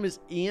name is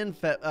I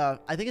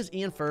think it's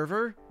Ian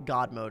Fervor.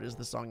 God Mode is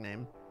the song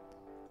name.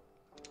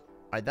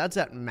 Alright, that's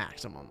at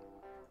maximum.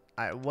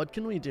 Alright, what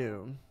can we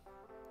do?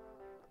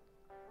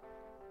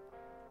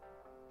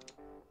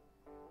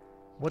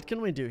 What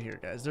can we do here,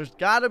 guys? There's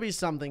gotta be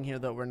something here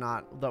that we're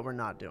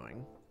not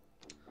doing.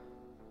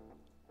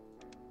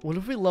 What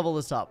if we level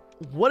this up?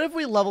 What if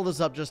we level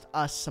this up just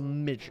a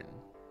smidgen?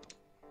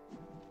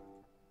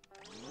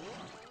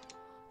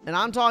 And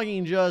I'm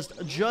talking just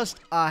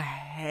a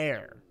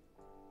hair.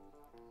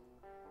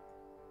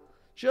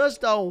 Just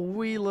a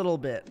wee little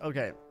bit.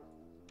 Okay.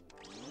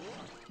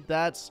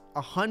 That's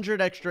 100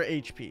 extra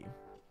HP.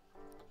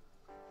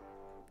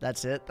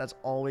 That's it. That's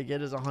all we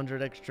get is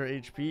 100 extra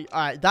HP.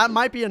 All right, that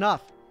might be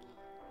enough.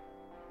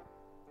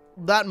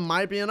 That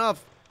might be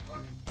enough.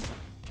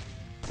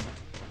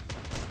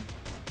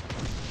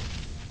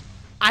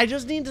 I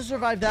just need to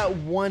survive that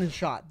one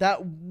shot.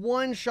 That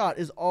one shot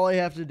is all I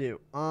have to do.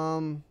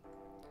 All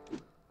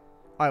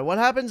right, what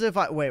happens if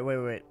I...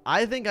 Wait.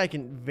 I think I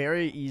can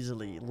very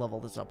easily level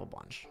this up a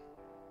bunch.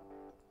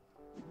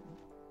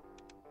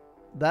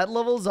 That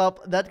levels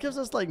up. That gives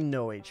us, like,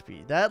 no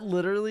HP. That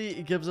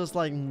literally gives us,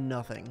 like,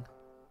 nothing.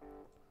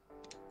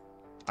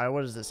 All right,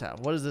 what does this have?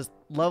 What is this?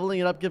 Leveling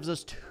it up gives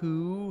us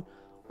 2.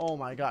 Oh,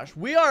 my gosh.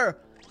 We are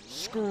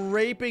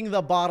scraping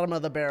the bottom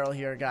of the barrel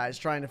here, guys,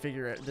 trying to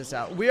figure this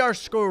out. We are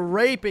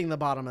scraping the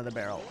bottom of the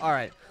barrel. All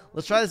right,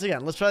 let's try this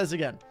again. Let's try this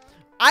again.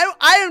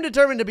 I am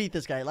determined to beat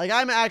this guy. Like,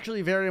 I'm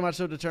actually very much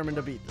so determined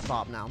to beat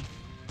Bob now.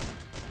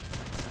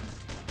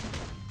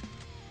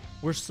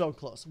 We're so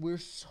close. We're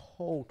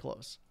so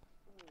close.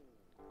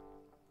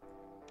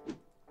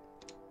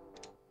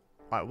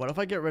 All right, what if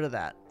I get rid of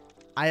that?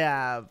 I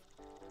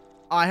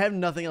have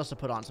nothing else to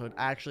put on, so it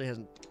actually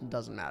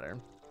doesn't matter.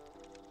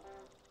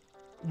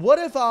 What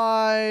if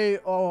I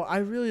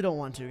really don't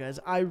want to, guys.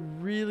 I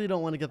really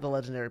don't want to get the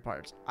legendary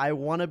parts. I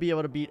want to be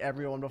able to beat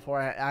everyone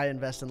before I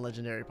invest in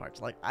legendary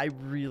parts. Like, I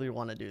really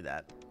want to do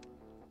that.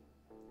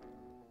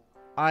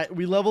 All right,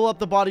 we level up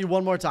the body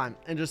one more time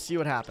and just see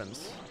what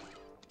happens.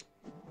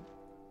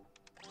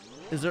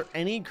 Is there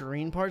any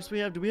green parts we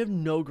have? Do we have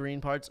no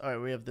green parts? All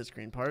right, we have this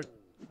green part.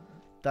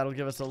 That'll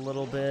give us a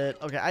little bit.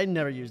 Okay, I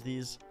never use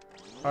these.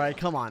 All right,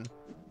 come on.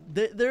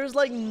 There's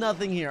like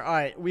nothing here. All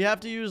right, we have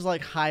to use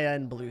like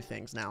high-end blue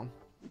things now.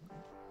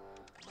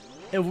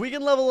 If we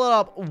can level it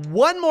up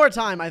one more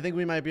time, I think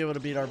we might be able to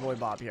beat our boy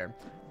Bob here.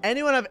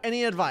 Anyone have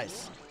any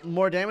advice?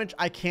 More damage?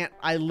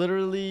 I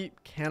literally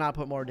cannot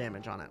put more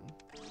damage on it.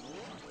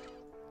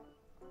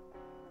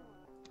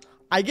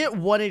 I get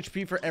 1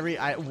 HP for every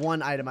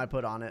one item I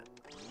put on it.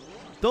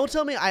 Don't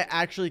tell me I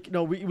actually...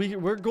 No,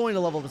 we're going to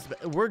level this...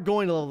 We're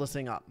going to level this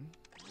thing up.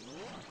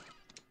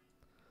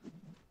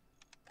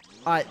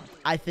 Alright,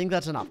 I think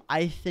that's enough.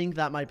 I think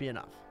that might be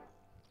enough.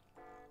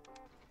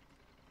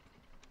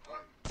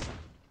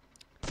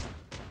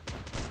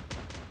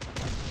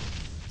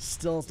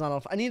 Still, it's not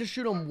enough. I need to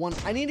shoot him one...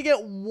 I need to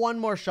get one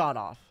more shot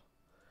off.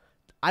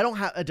 I don't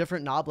have a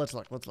different knob. Let's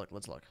look. Let's look.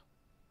 Let's look.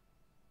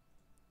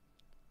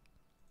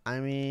 I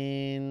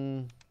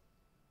mean...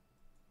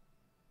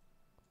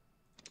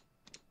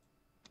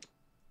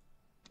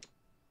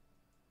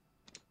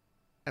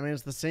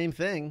 it's the same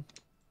thing.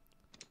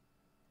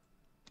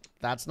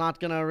 That's not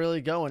gonna really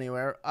go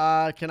anywhere.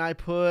 Can I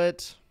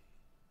put...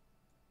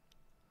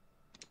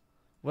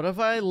 What if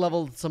I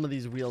leveled some of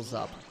these wheels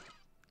up?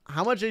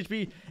 How much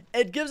HP?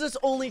 It gives us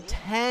only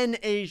 10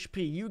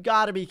 HP. You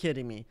gotta be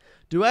kidding me.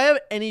 Do I have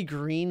any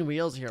green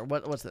wheels here?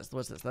 What's this?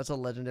 What's this? That's a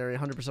legendary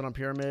 100% on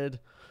pyramid.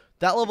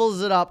 That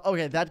levels it up.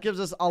 Okay, that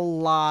gives us a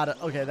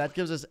lot. Okay, that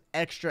gives us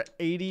extra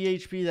 80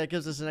 HP. That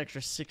gives us an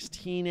extra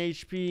 16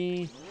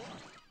 HP.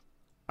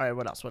 All right,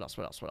 what else? What else?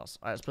 What else? What else?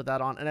 All right, let's put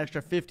that on. An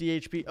extra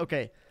 50 HP.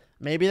 Okay,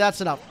 maybe that's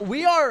enough.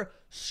 We are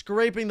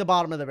scraping the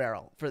bottom of the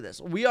barrel for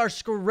this. We are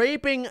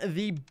scraping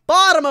the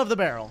bottom of the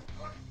barrel.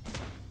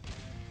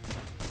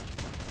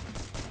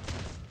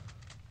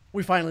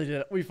 We finally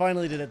did it. We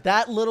finally did it.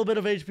 That little bit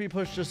of HP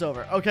pushed us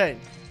over. Okay.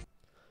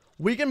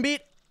 We can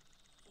beat...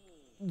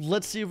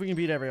 Let's see if we can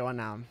beat everyone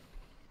now.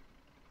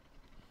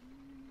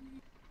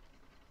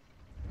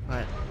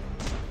 Alright.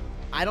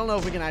 I don't know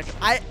if we can actually...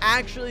 I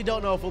actually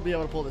don't know if we'll be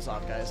able to pull this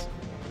off, guys.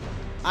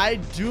 I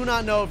do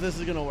not know if this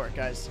is going to work,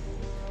 guys.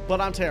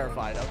 But I'm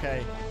terrified,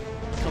 okay?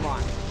 Come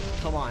on.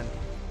 Come on.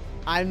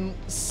 I'm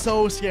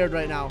so scared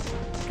right now.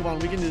 Come on,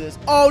 we can do this.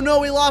 Oh, no,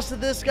 we lost to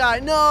this guy.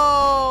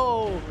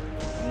 No!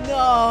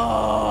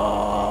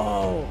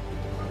 No!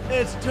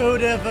 It's too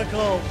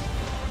difficult.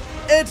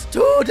 It's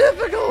too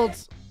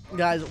difficult.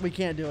 Guys, we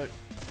can't do it.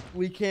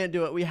 We can't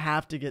do it. We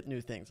have to get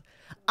new things.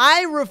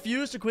 I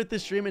refuse to quit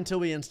this stream until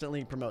we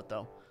instantly promote,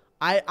 though.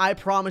 I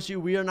promise you,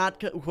 we are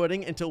not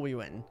quitting until we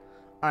win.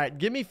 All right,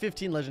 give me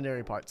 15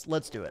 legendary parts.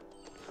 Let's do it.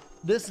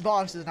 This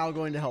box is now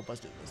going to help us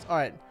do this. All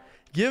right,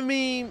 give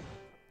me...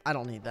 I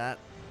don't need that.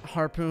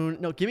 Harpoon.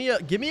 No, give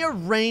me a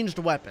ranged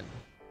weapon.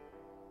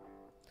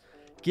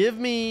 Give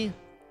me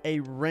a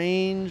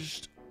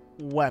ranged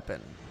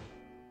weapon.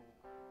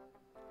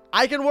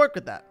 I can work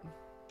with that.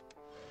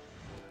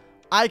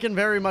 I can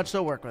very much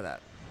so work with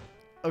that.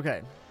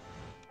 Okay.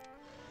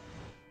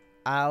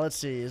 Let's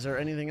see. Is there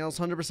anything else?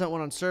 100%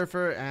 one on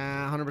Surfer.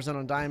 100%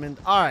 on Diamond.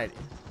 Alright.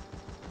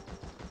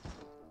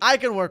 I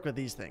can work with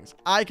these things.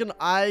 I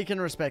can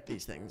respect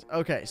these things.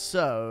 Okay,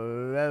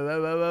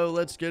 so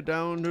let's get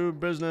down to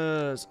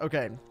business.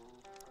 Okay.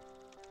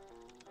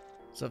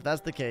 So if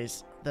that's the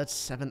case, that's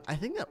 7. I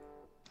think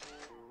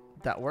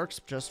that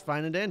works just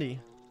fine and dandy.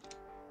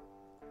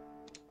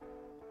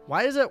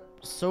 Why is it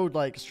so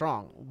like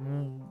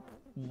strong?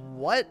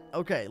 What?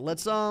 Okay,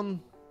 let's Alright,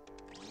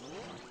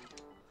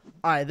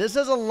 this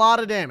has a lot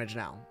of damage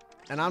now.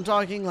 And I'm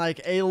talking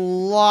like a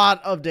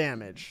lot of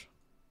damage.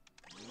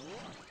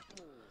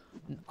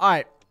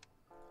 Alright.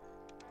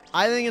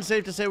 I think it's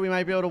safe to say we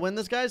might be able to win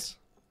this, guys.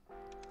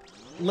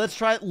 Let's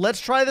try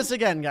this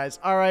again, guys.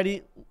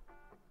 Alrighty.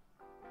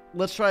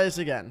 Let's try this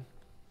again.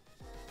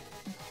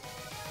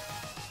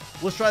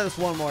 Let's try this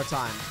one more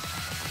time.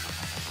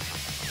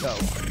 Go.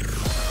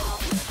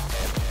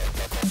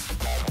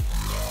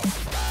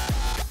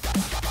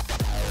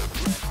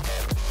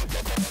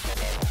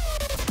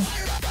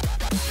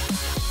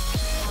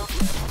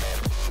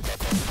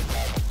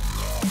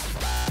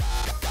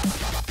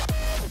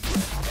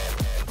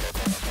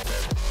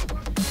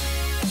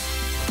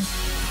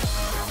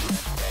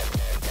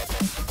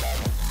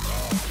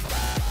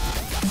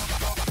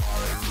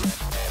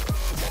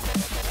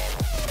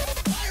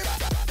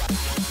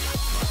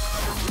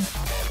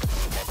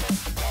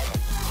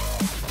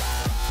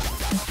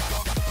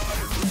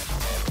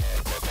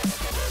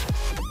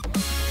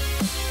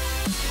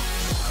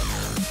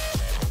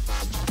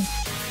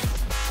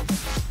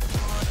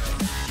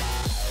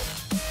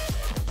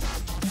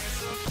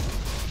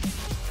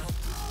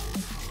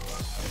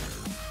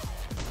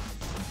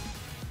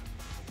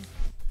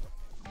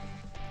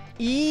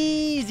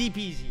 Easy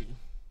peasy.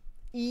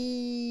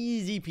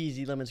 Easy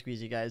peasy lemon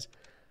squeezy, guys.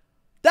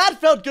 That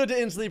felt good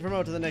to instantly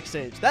promote to the next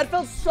stage. That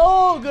felt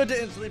so good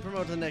to instantly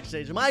promote to the next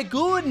stage. My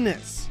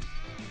goodness.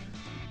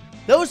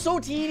 That was so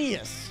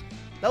tedious.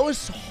 That was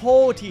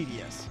so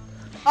tedious.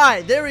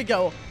 Alright, there we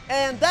go.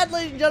 And that,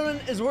 ladies and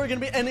gentlemen, is where we're going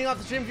to be ending off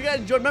the stream. If you guys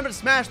enjoyed, remember to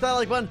smash that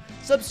like button.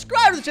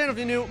 Subscribe to the channel if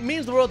you're new. It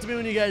means the world to me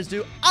when you guys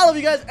do. I love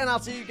you guys, and I'll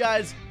see you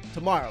guys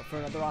tomorrow for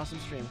another awesome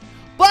stream.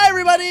 Bye,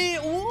 everybody.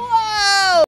 Whoa!